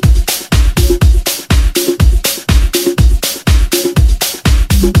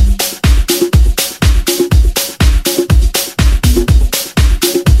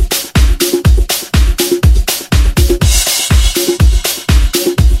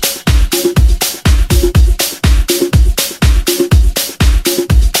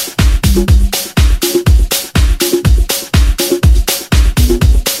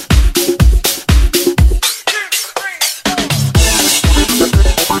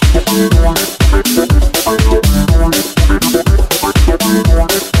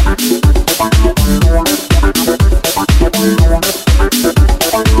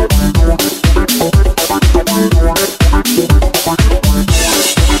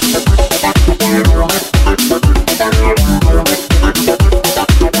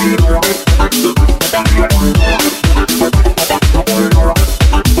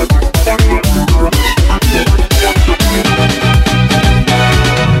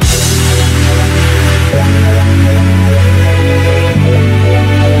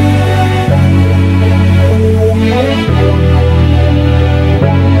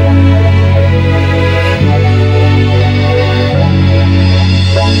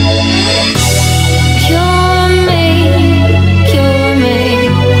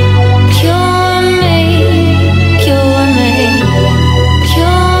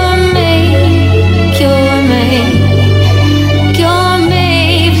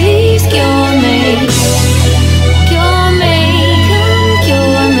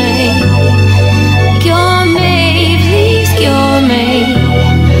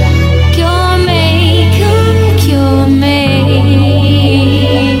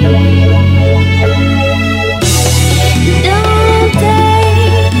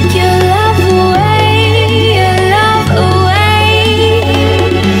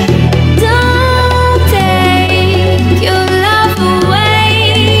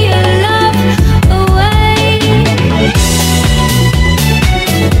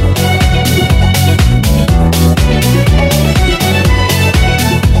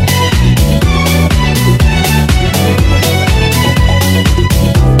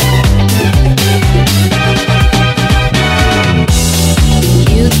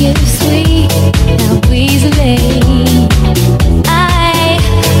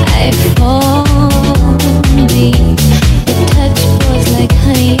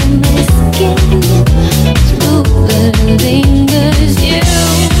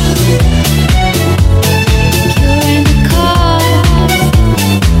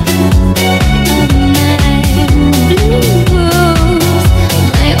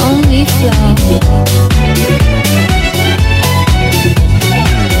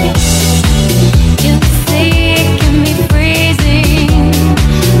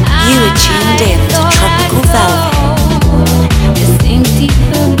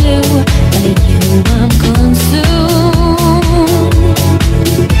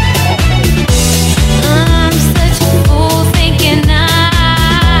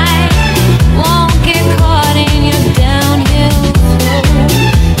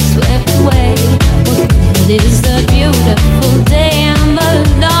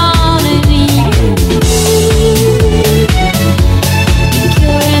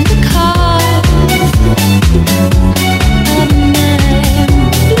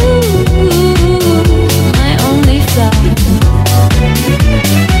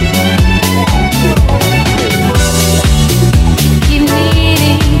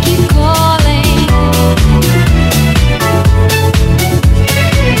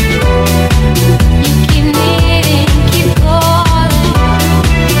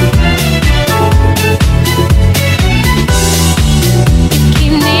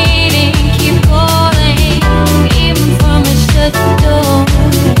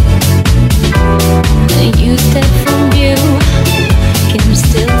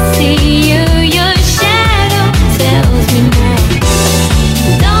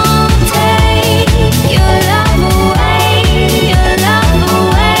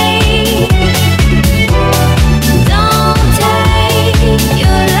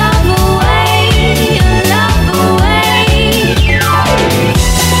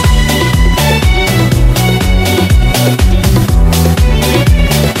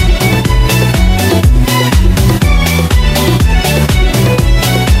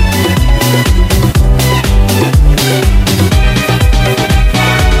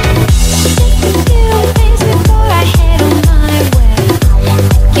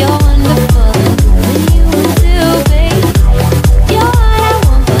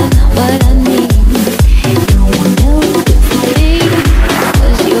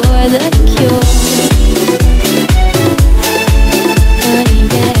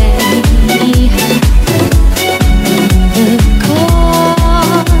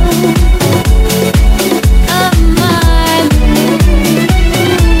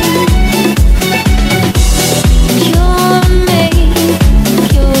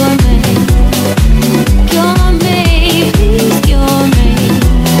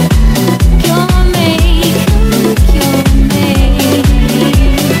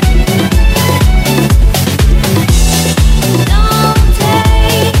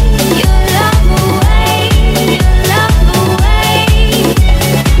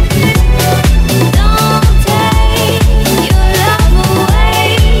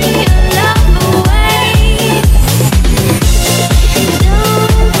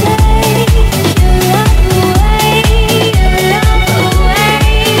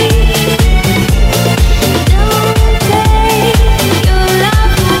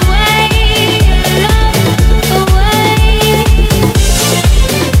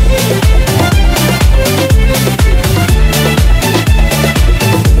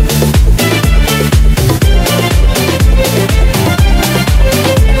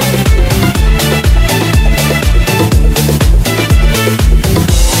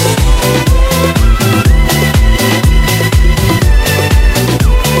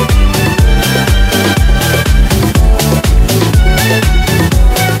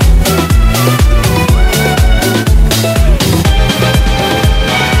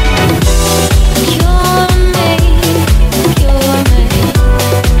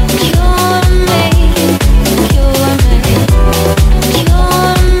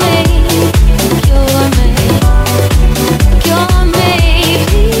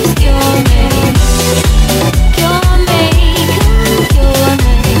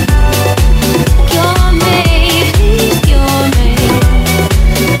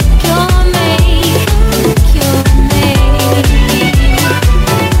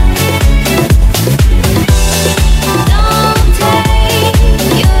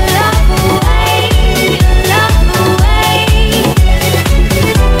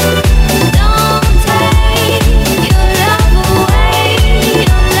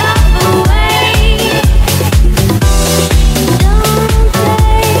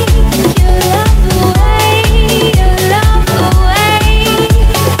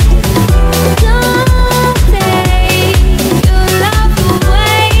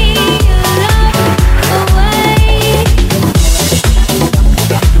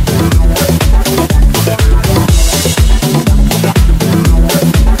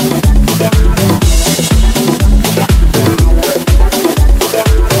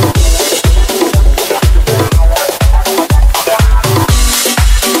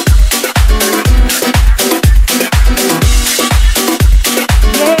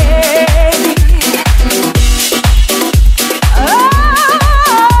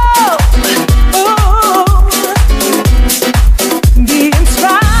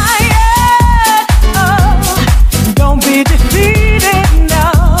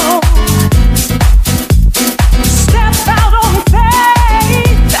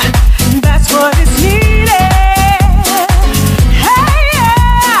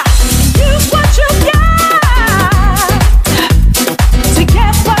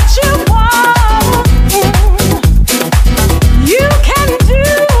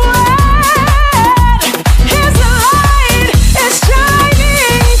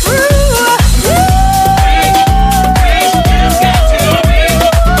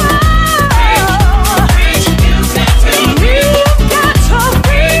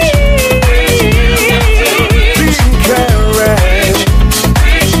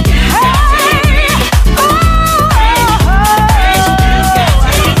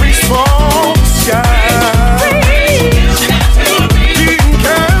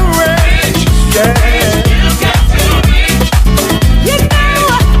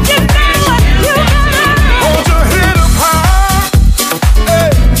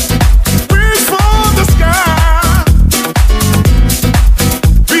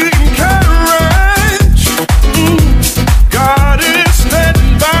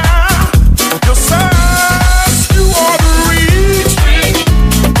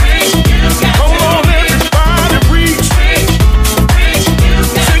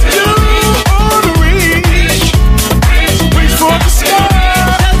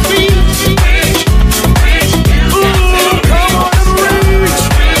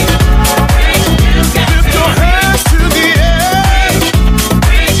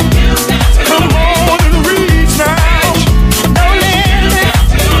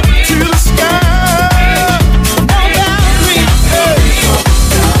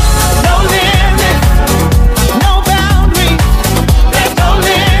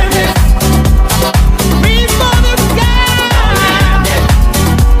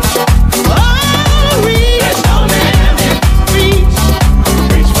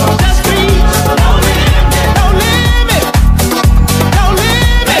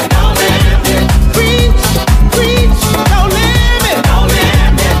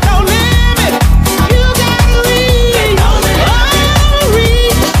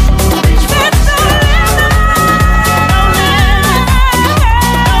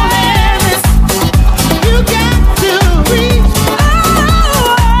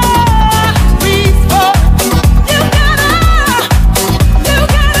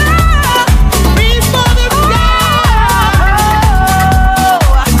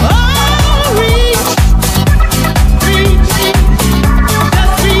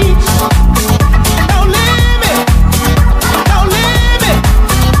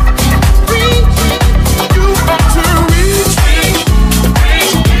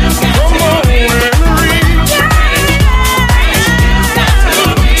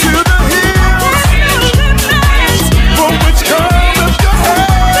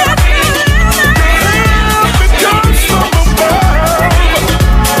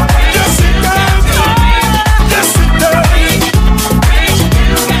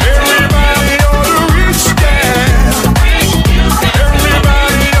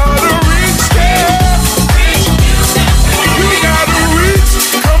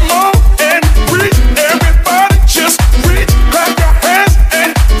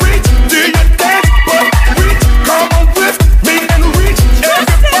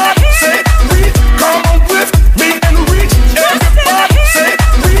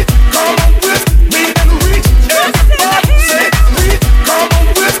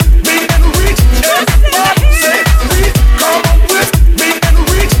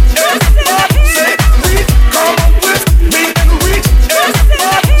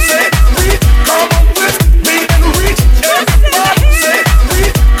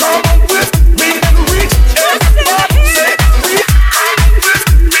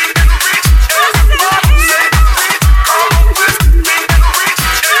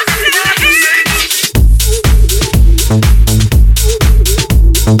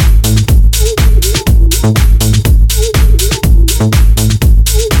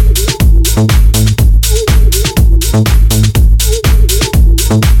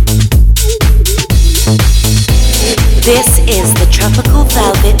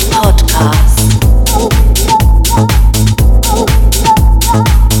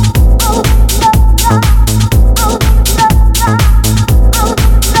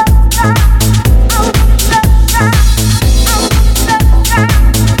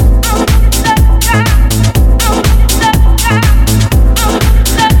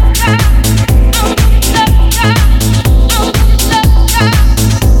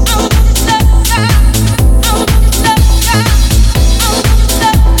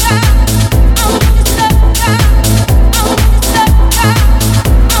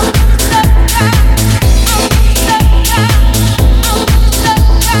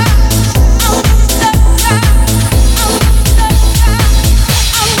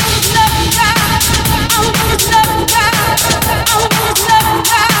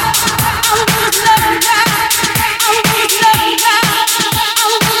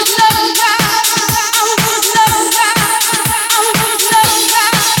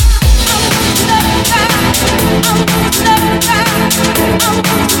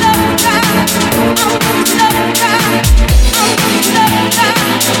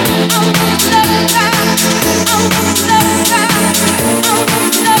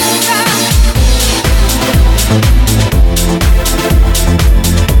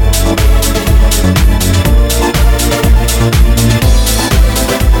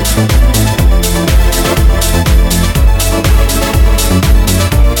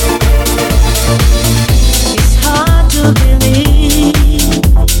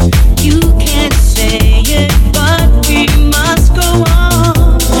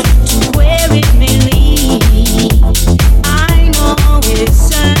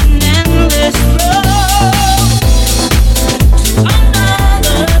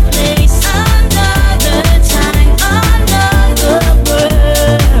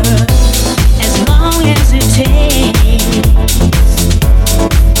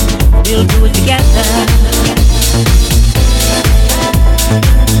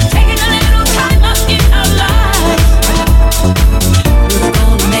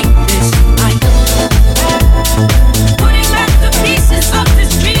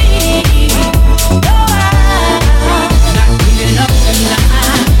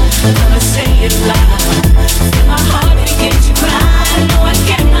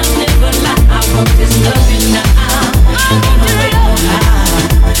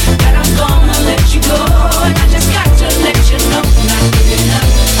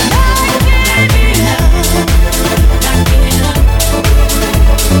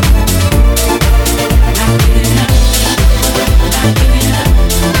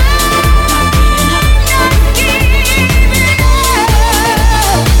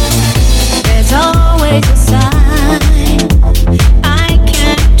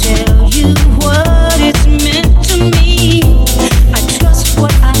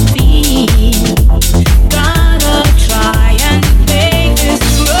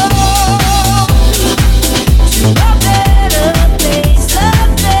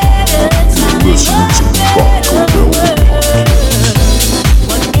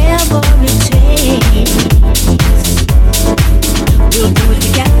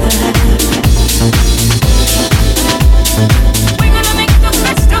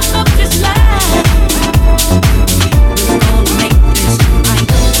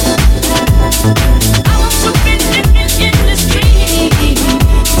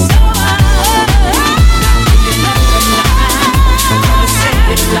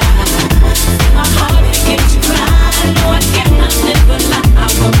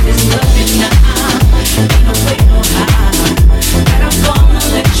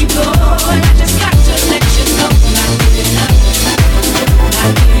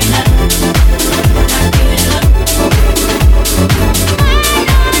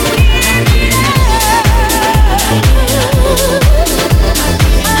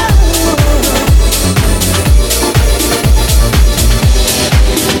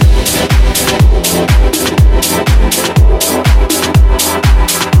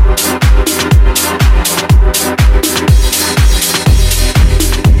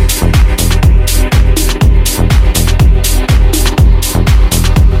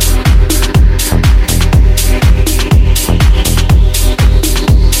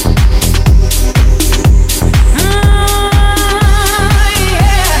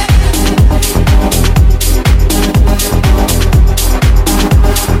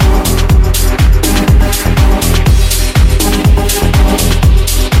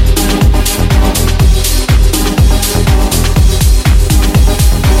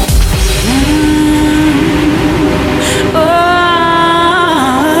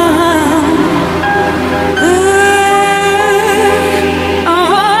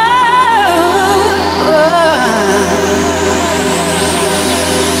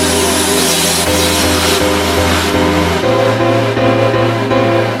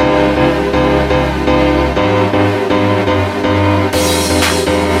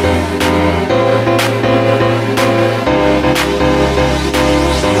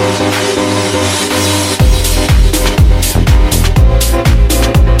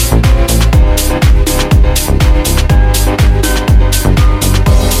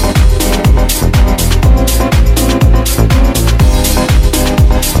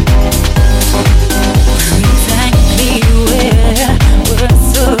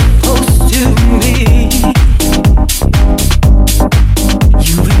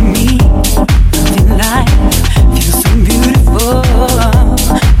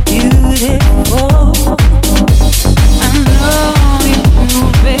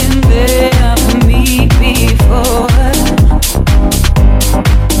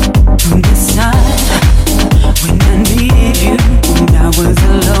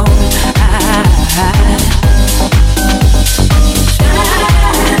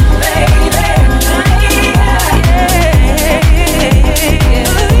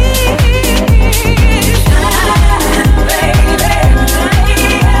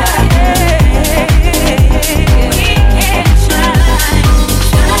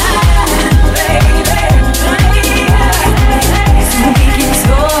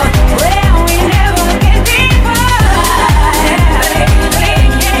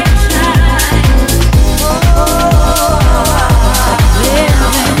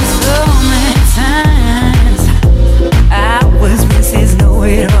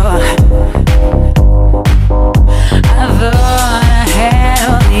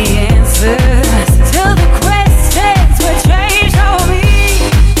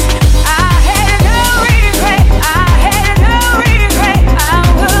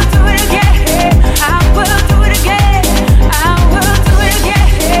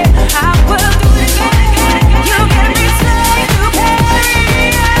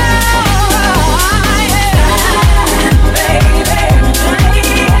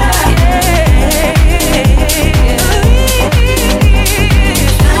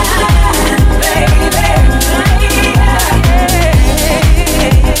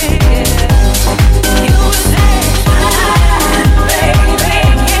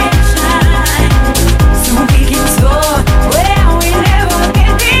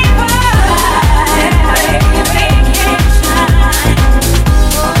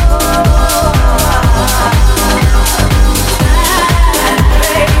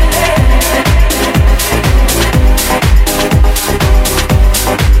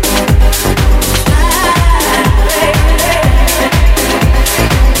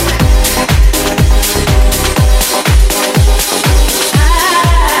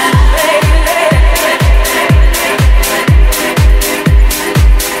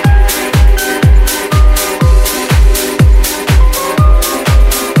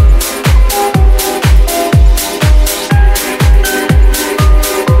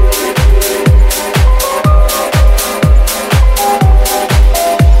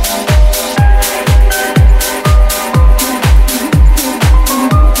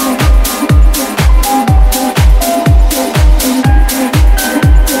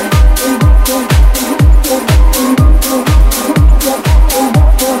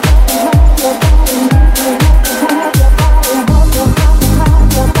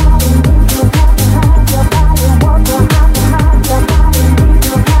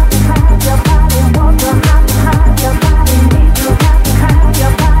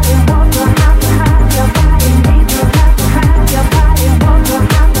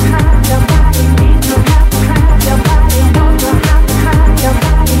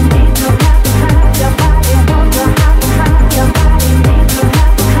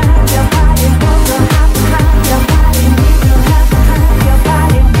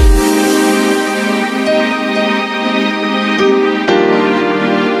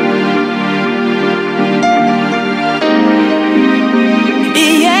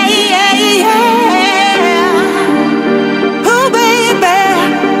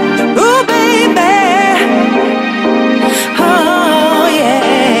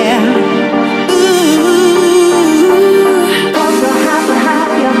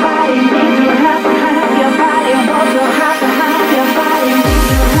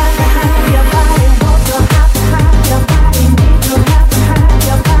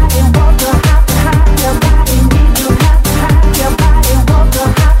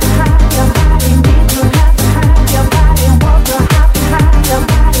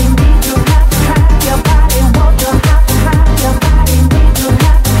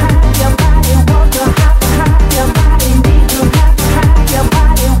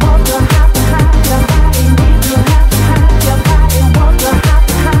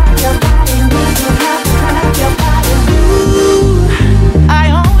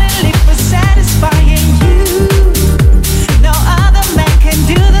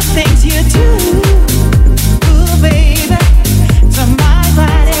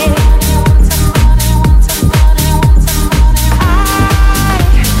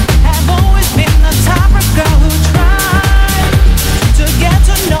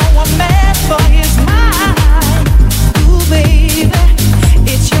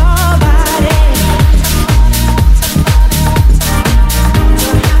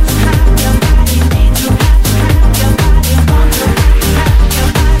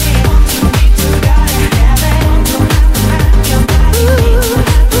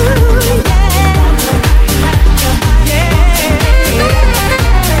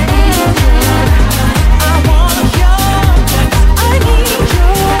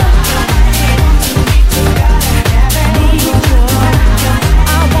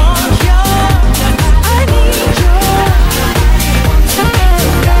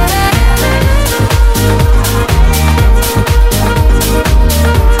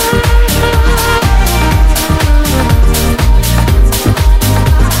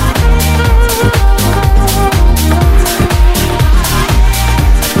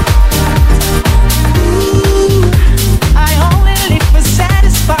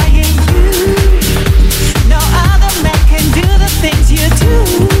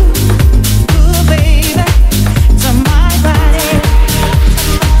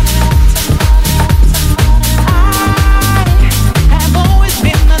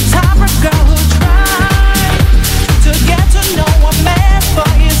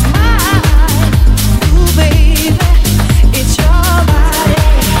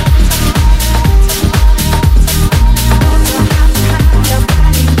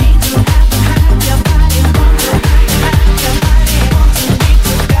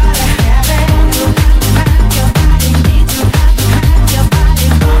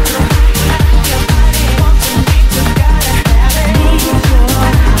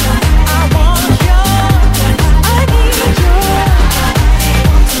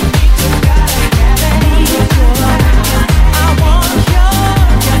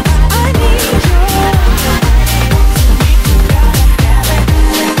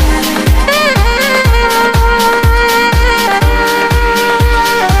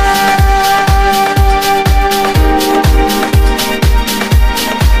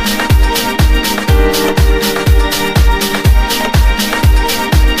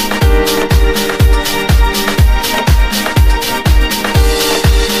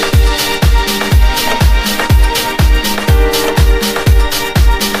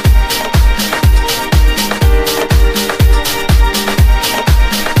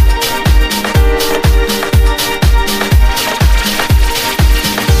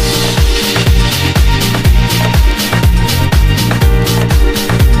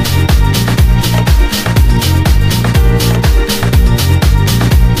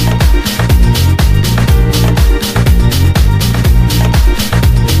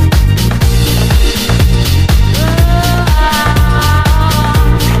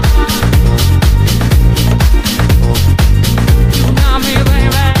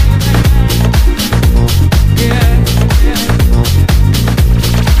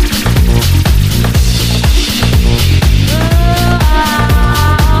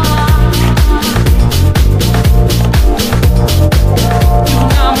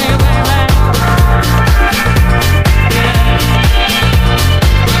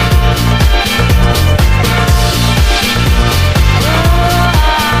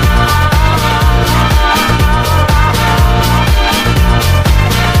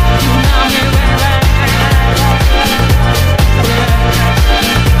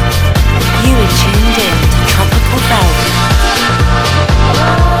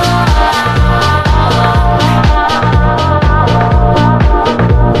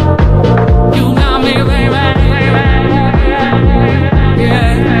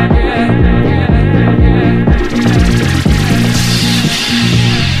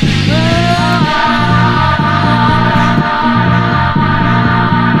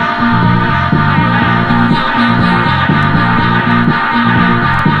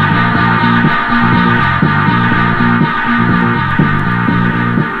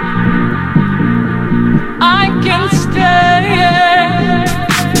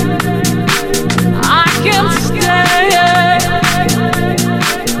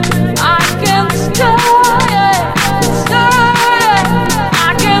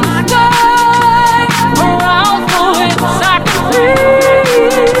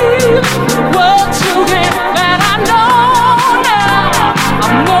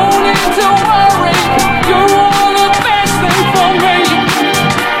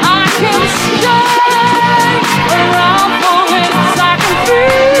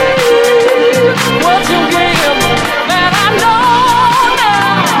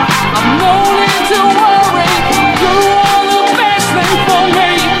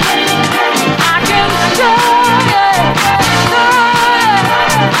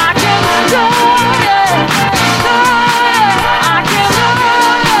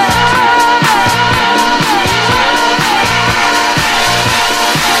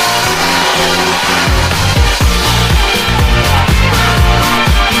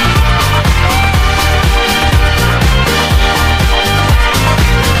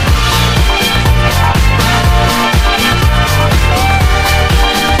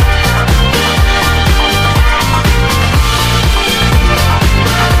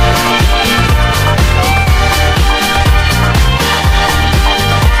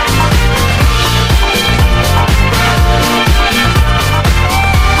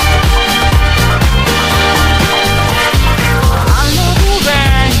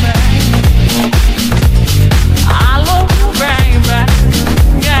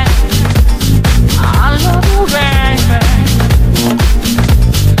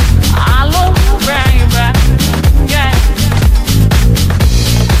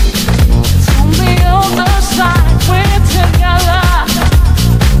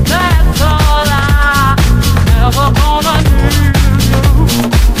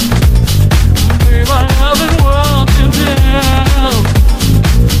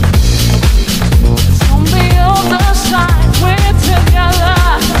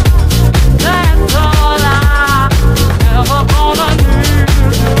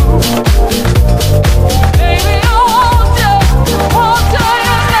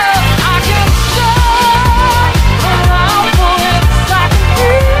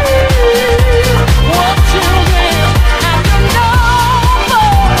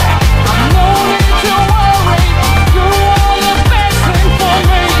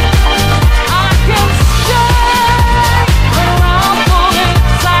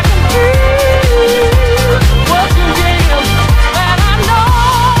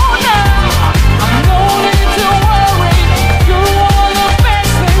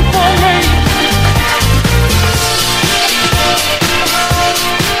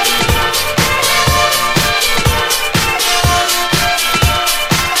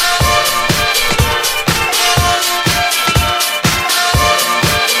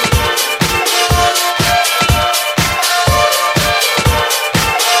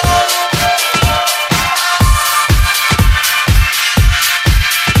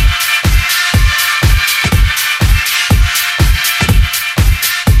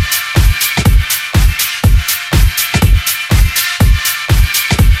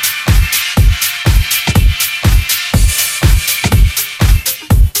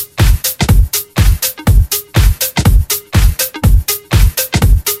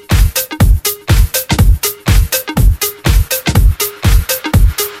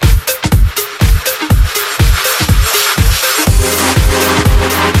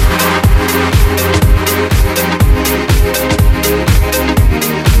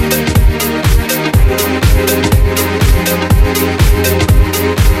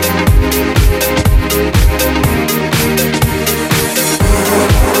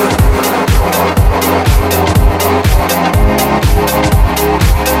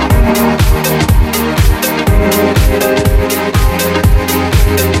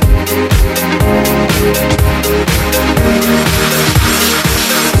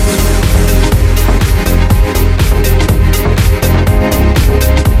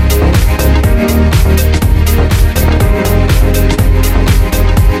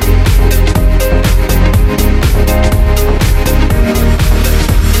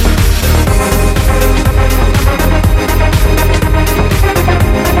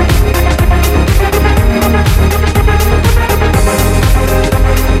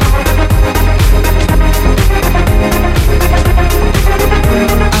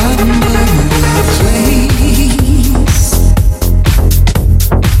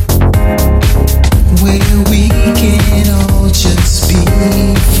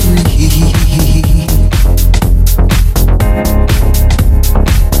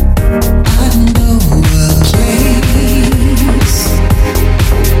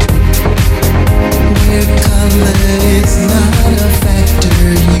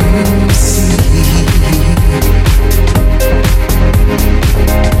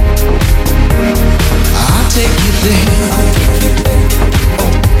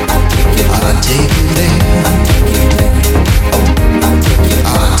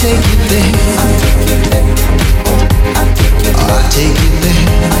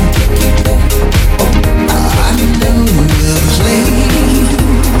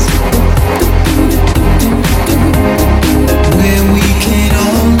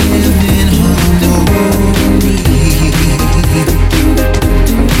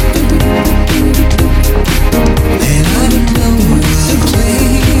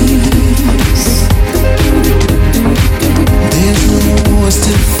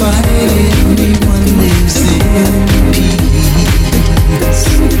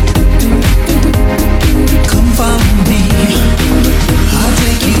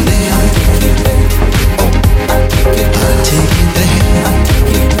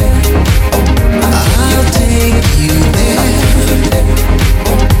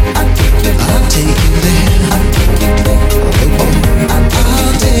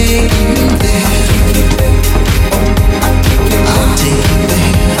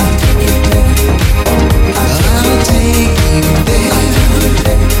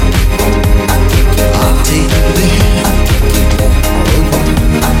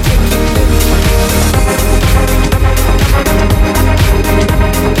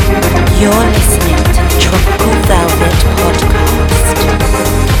 You're listening to the Tropical Velvet Podcast.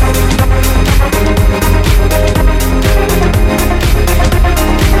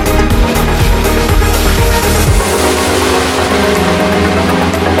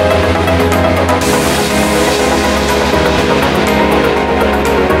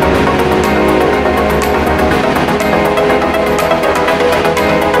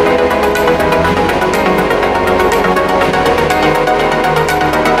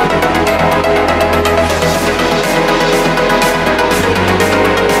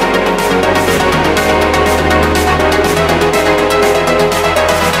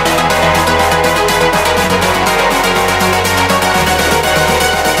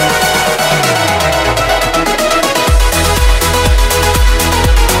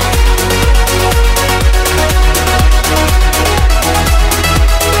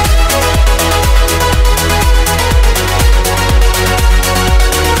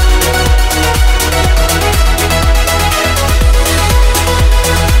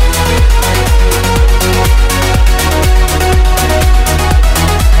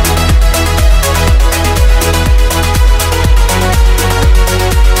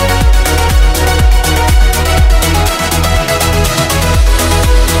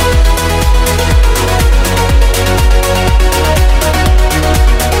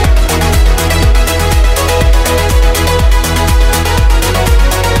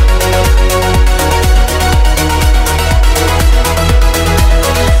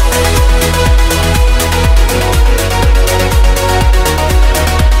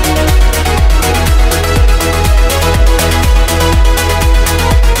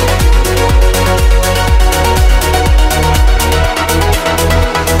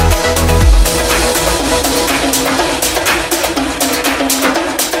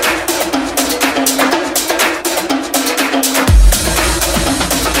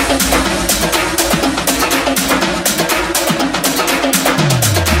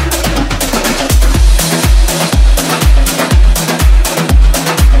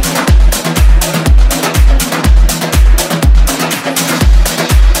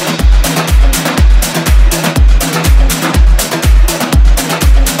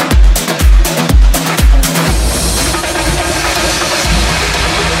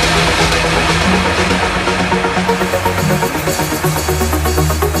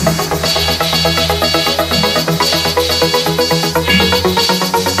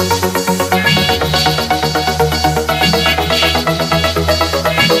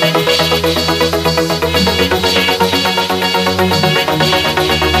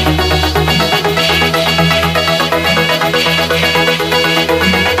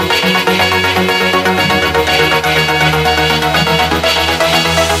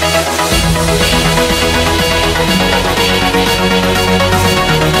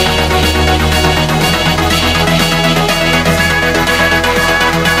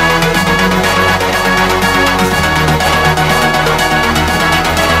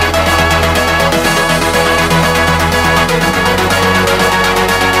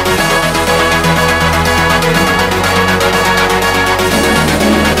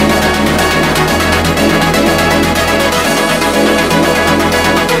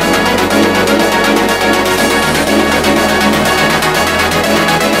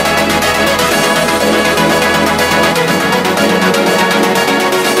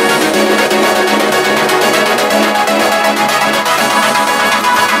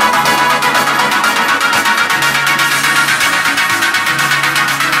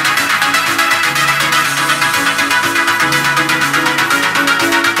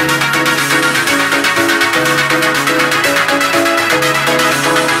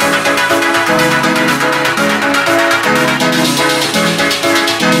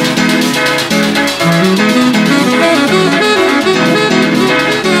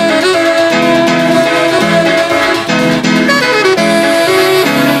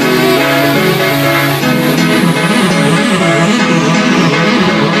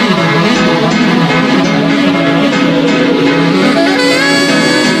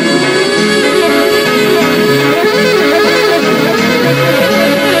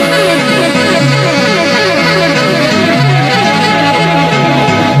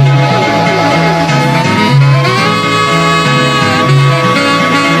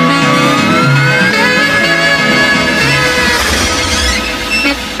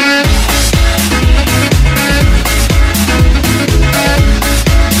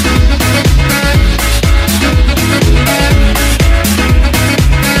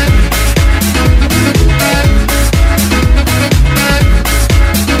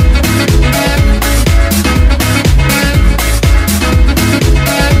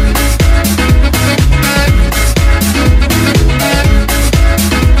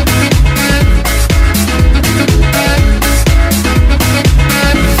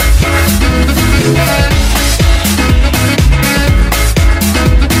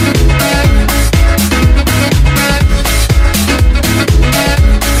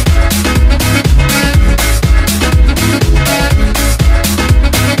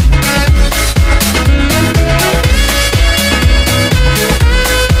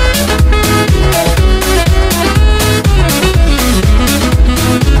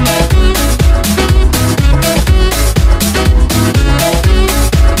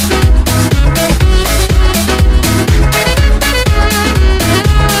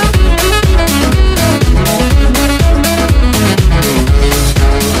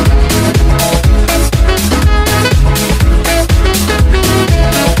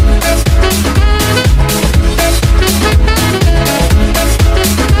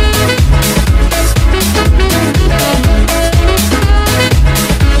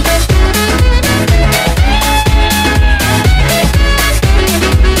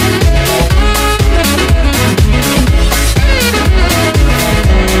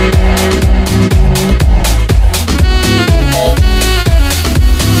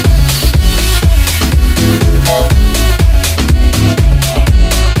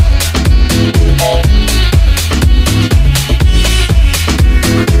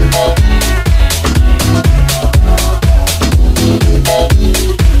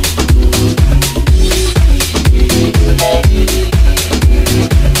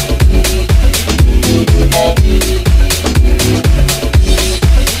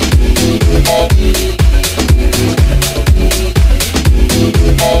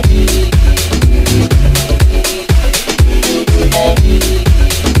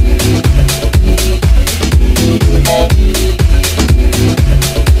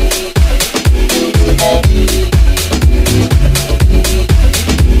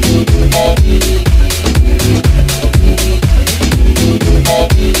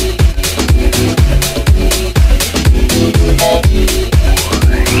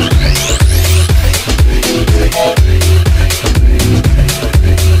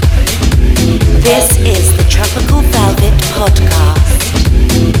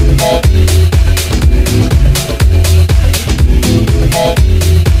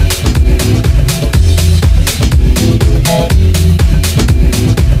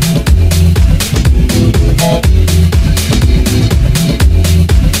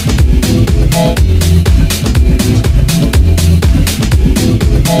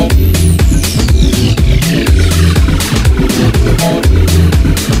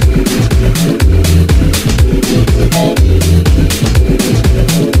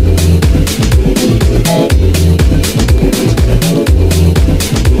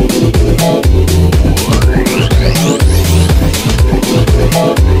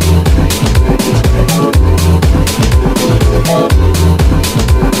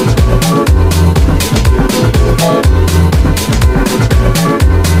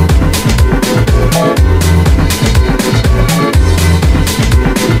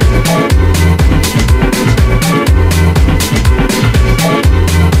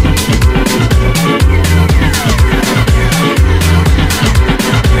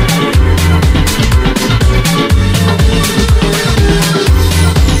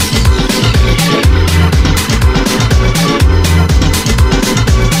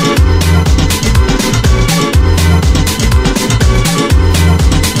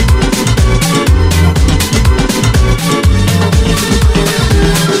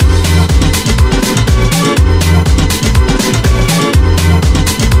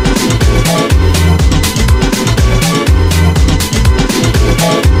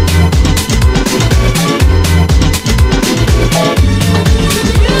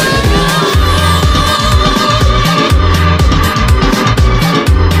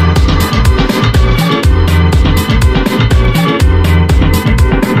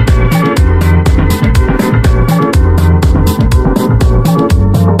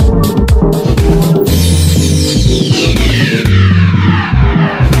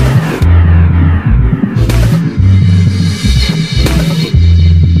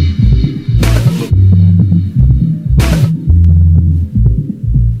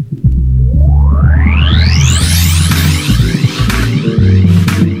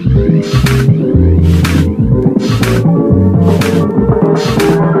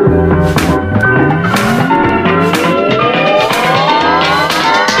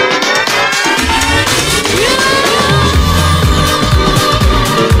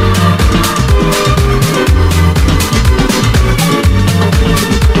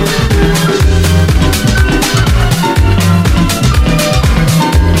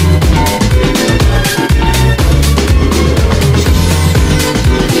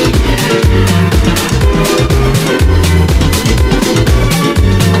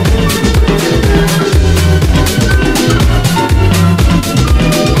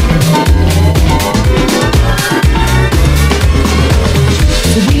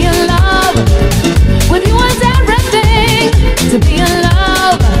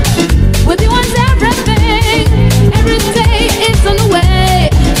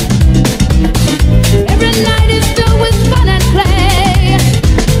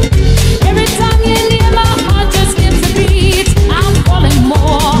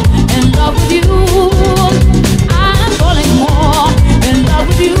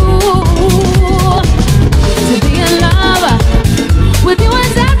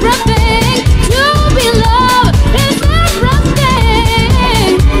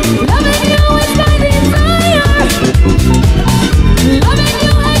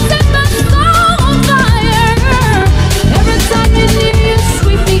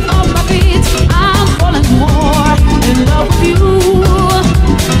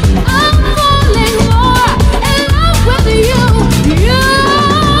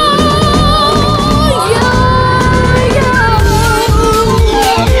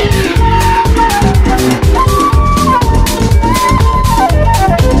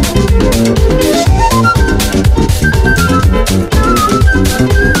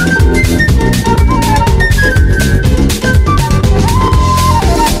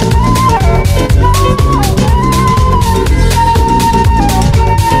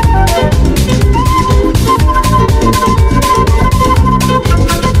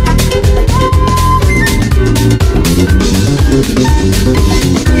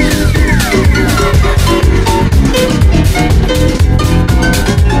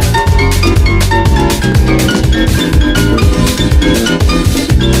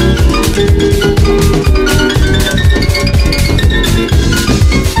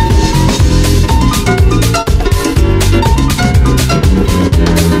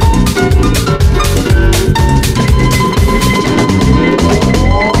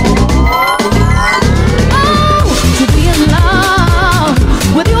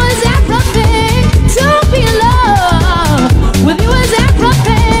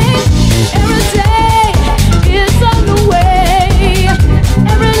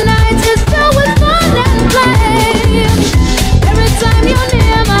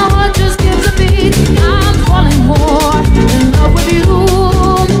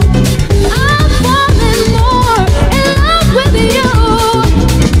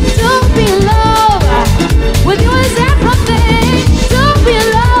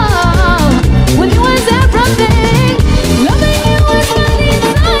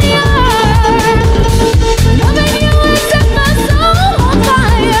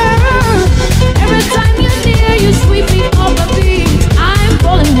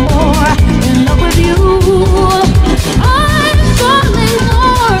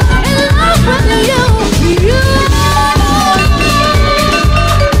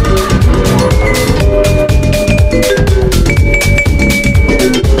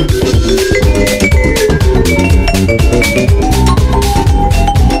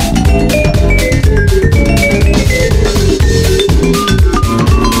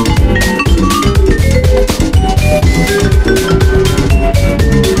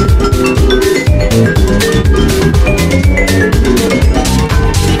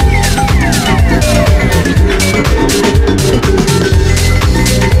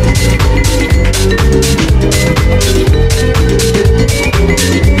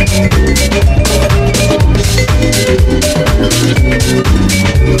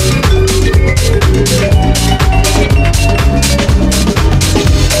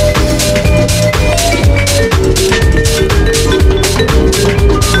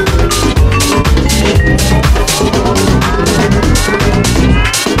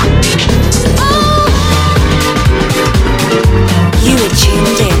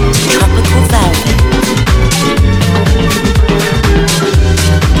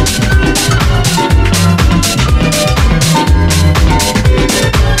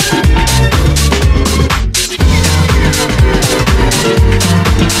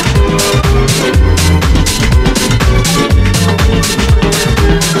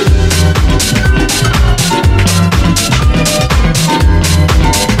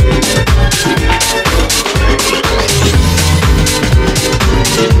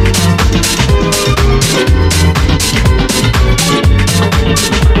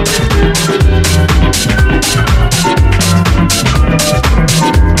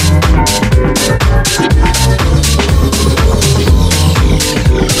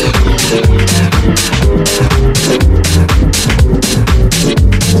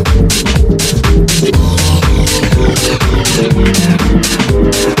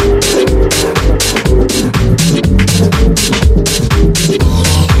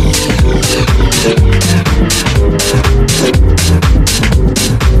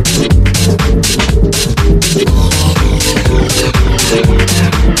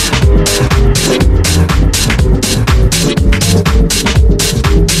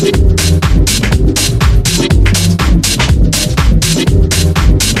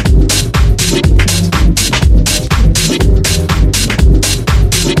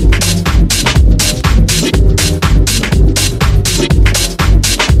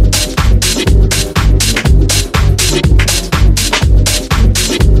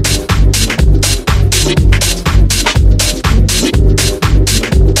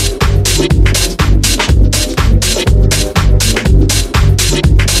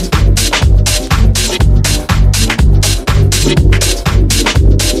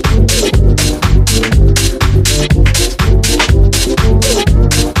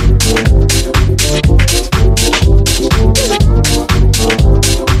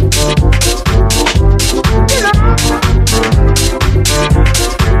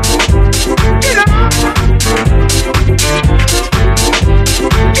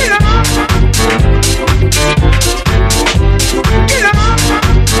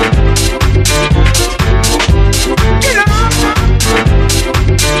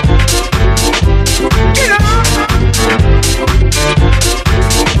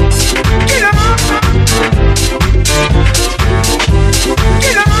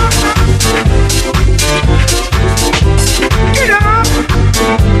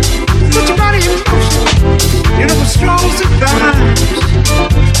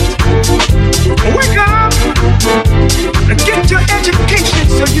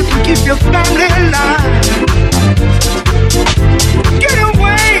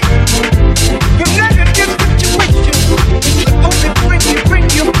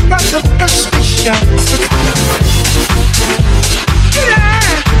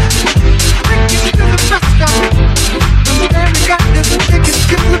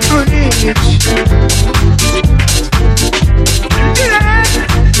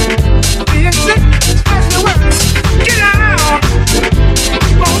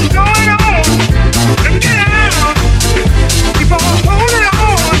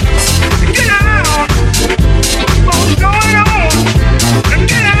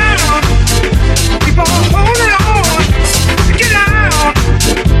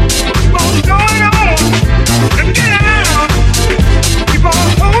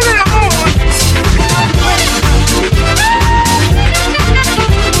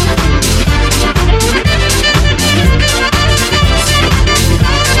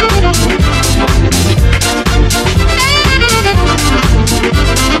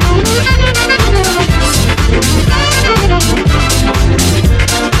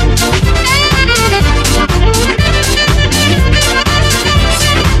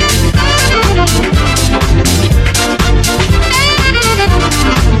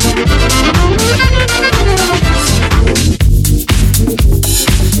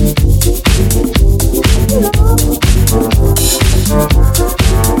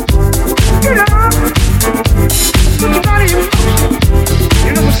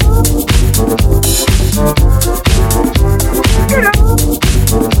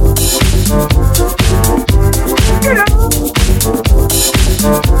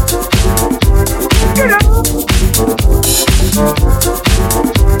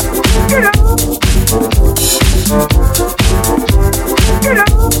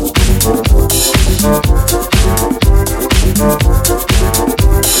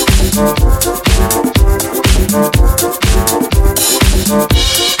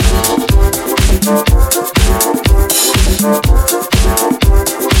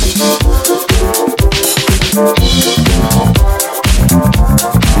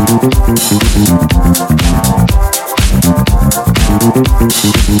 When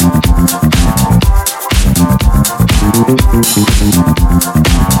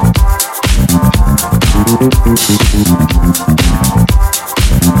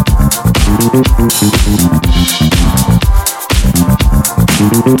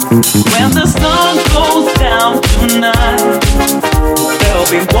the sun goes down tonight, there'll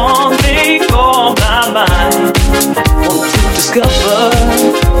be one thing on my mind. Want to discover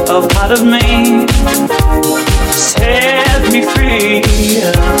a part of me, set me free.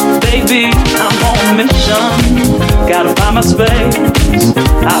 Baby, I'm on a mission, gotta find my space.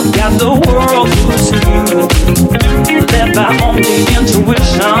 I've got the world to see, led by only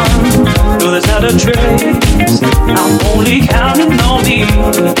intuition. No, there's not a trace, I'm only counting on me.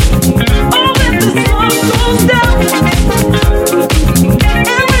 Oh, when the sun goes down,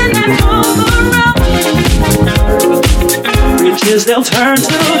 and when I come around, riches they'll turn to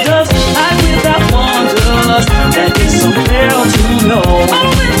dust. I without wanderlust, that is somewhere to know. Oh,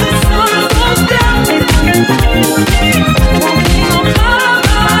 when the sun goes down, on my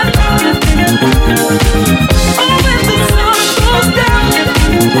mind. Oh, when the sun goes down.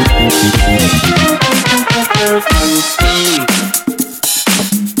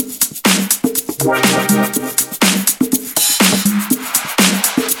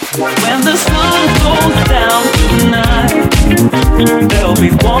 When the sun goes down tonight, there'll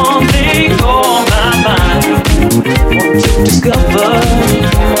be one thing on my mind. Want to discover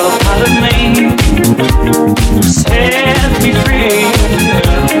a part of me, set me free.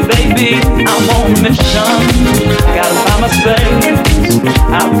 Baby, I'm on a mission, gotta find my space.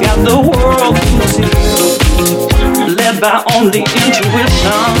 I've got the world to see, led by only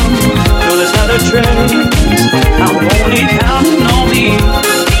intuition. No, there's not a trace, I'm only counting on me.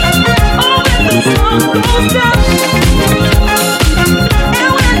 Oh, when the sun goes down,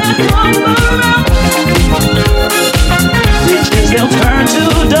 and when I come around, riches they'll turn to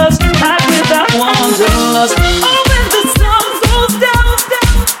dust. Hide without wanderlust. Oh, when the sun goes down,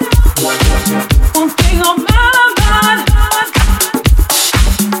 one thing on my mind.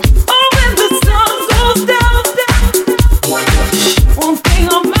 Oh, when the sun goes down, one thing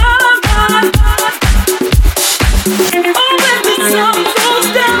on my mind. Oh, when the sun goes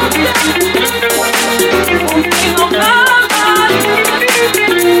down, one thing on my mind.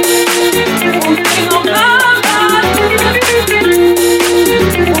 One thing on my mind.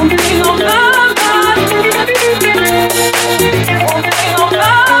 One thing on my mind. One thing on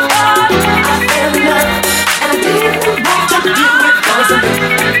my mind. I fell in love and I didn't want to do it 'cause I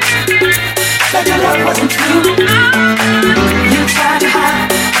knew that your love wasn't true. You tried to hide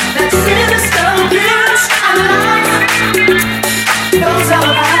that sinister blues and lies, those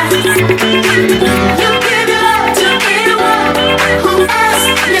alibis. You give your love to anyone who asks,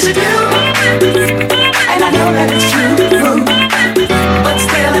 yes you do. And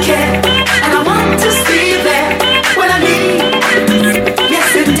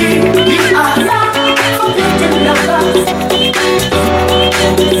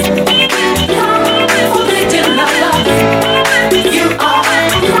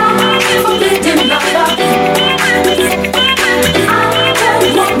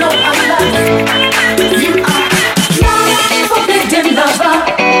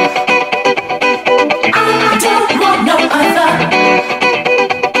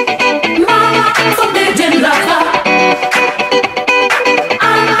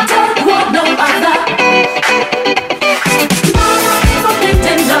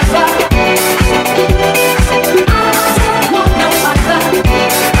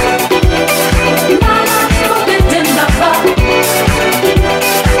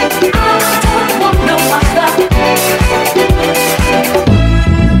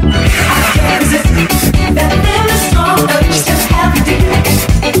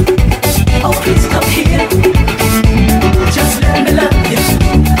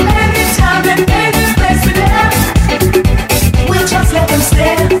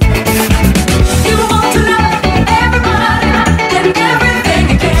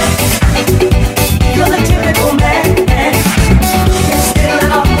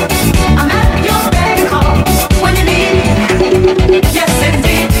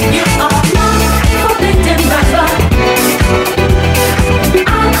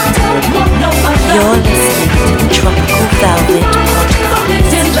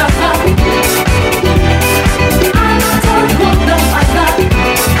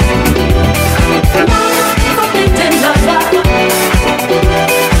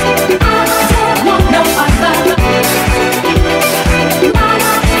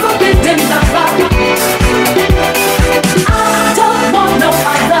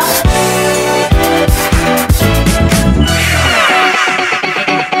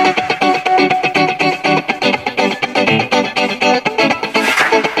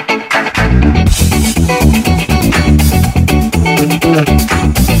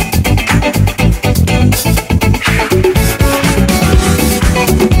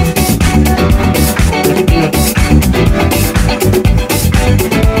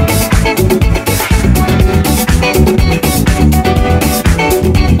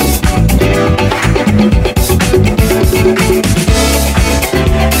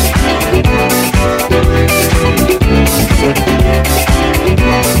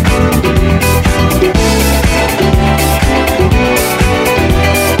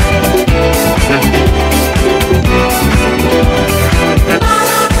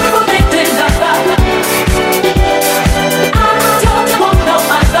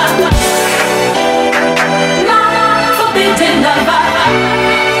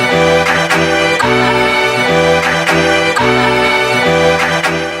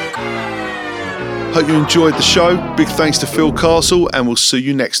Hope you enjoyed the show. Big thanks to Phil Castle, and we'll see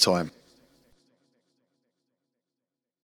you next time.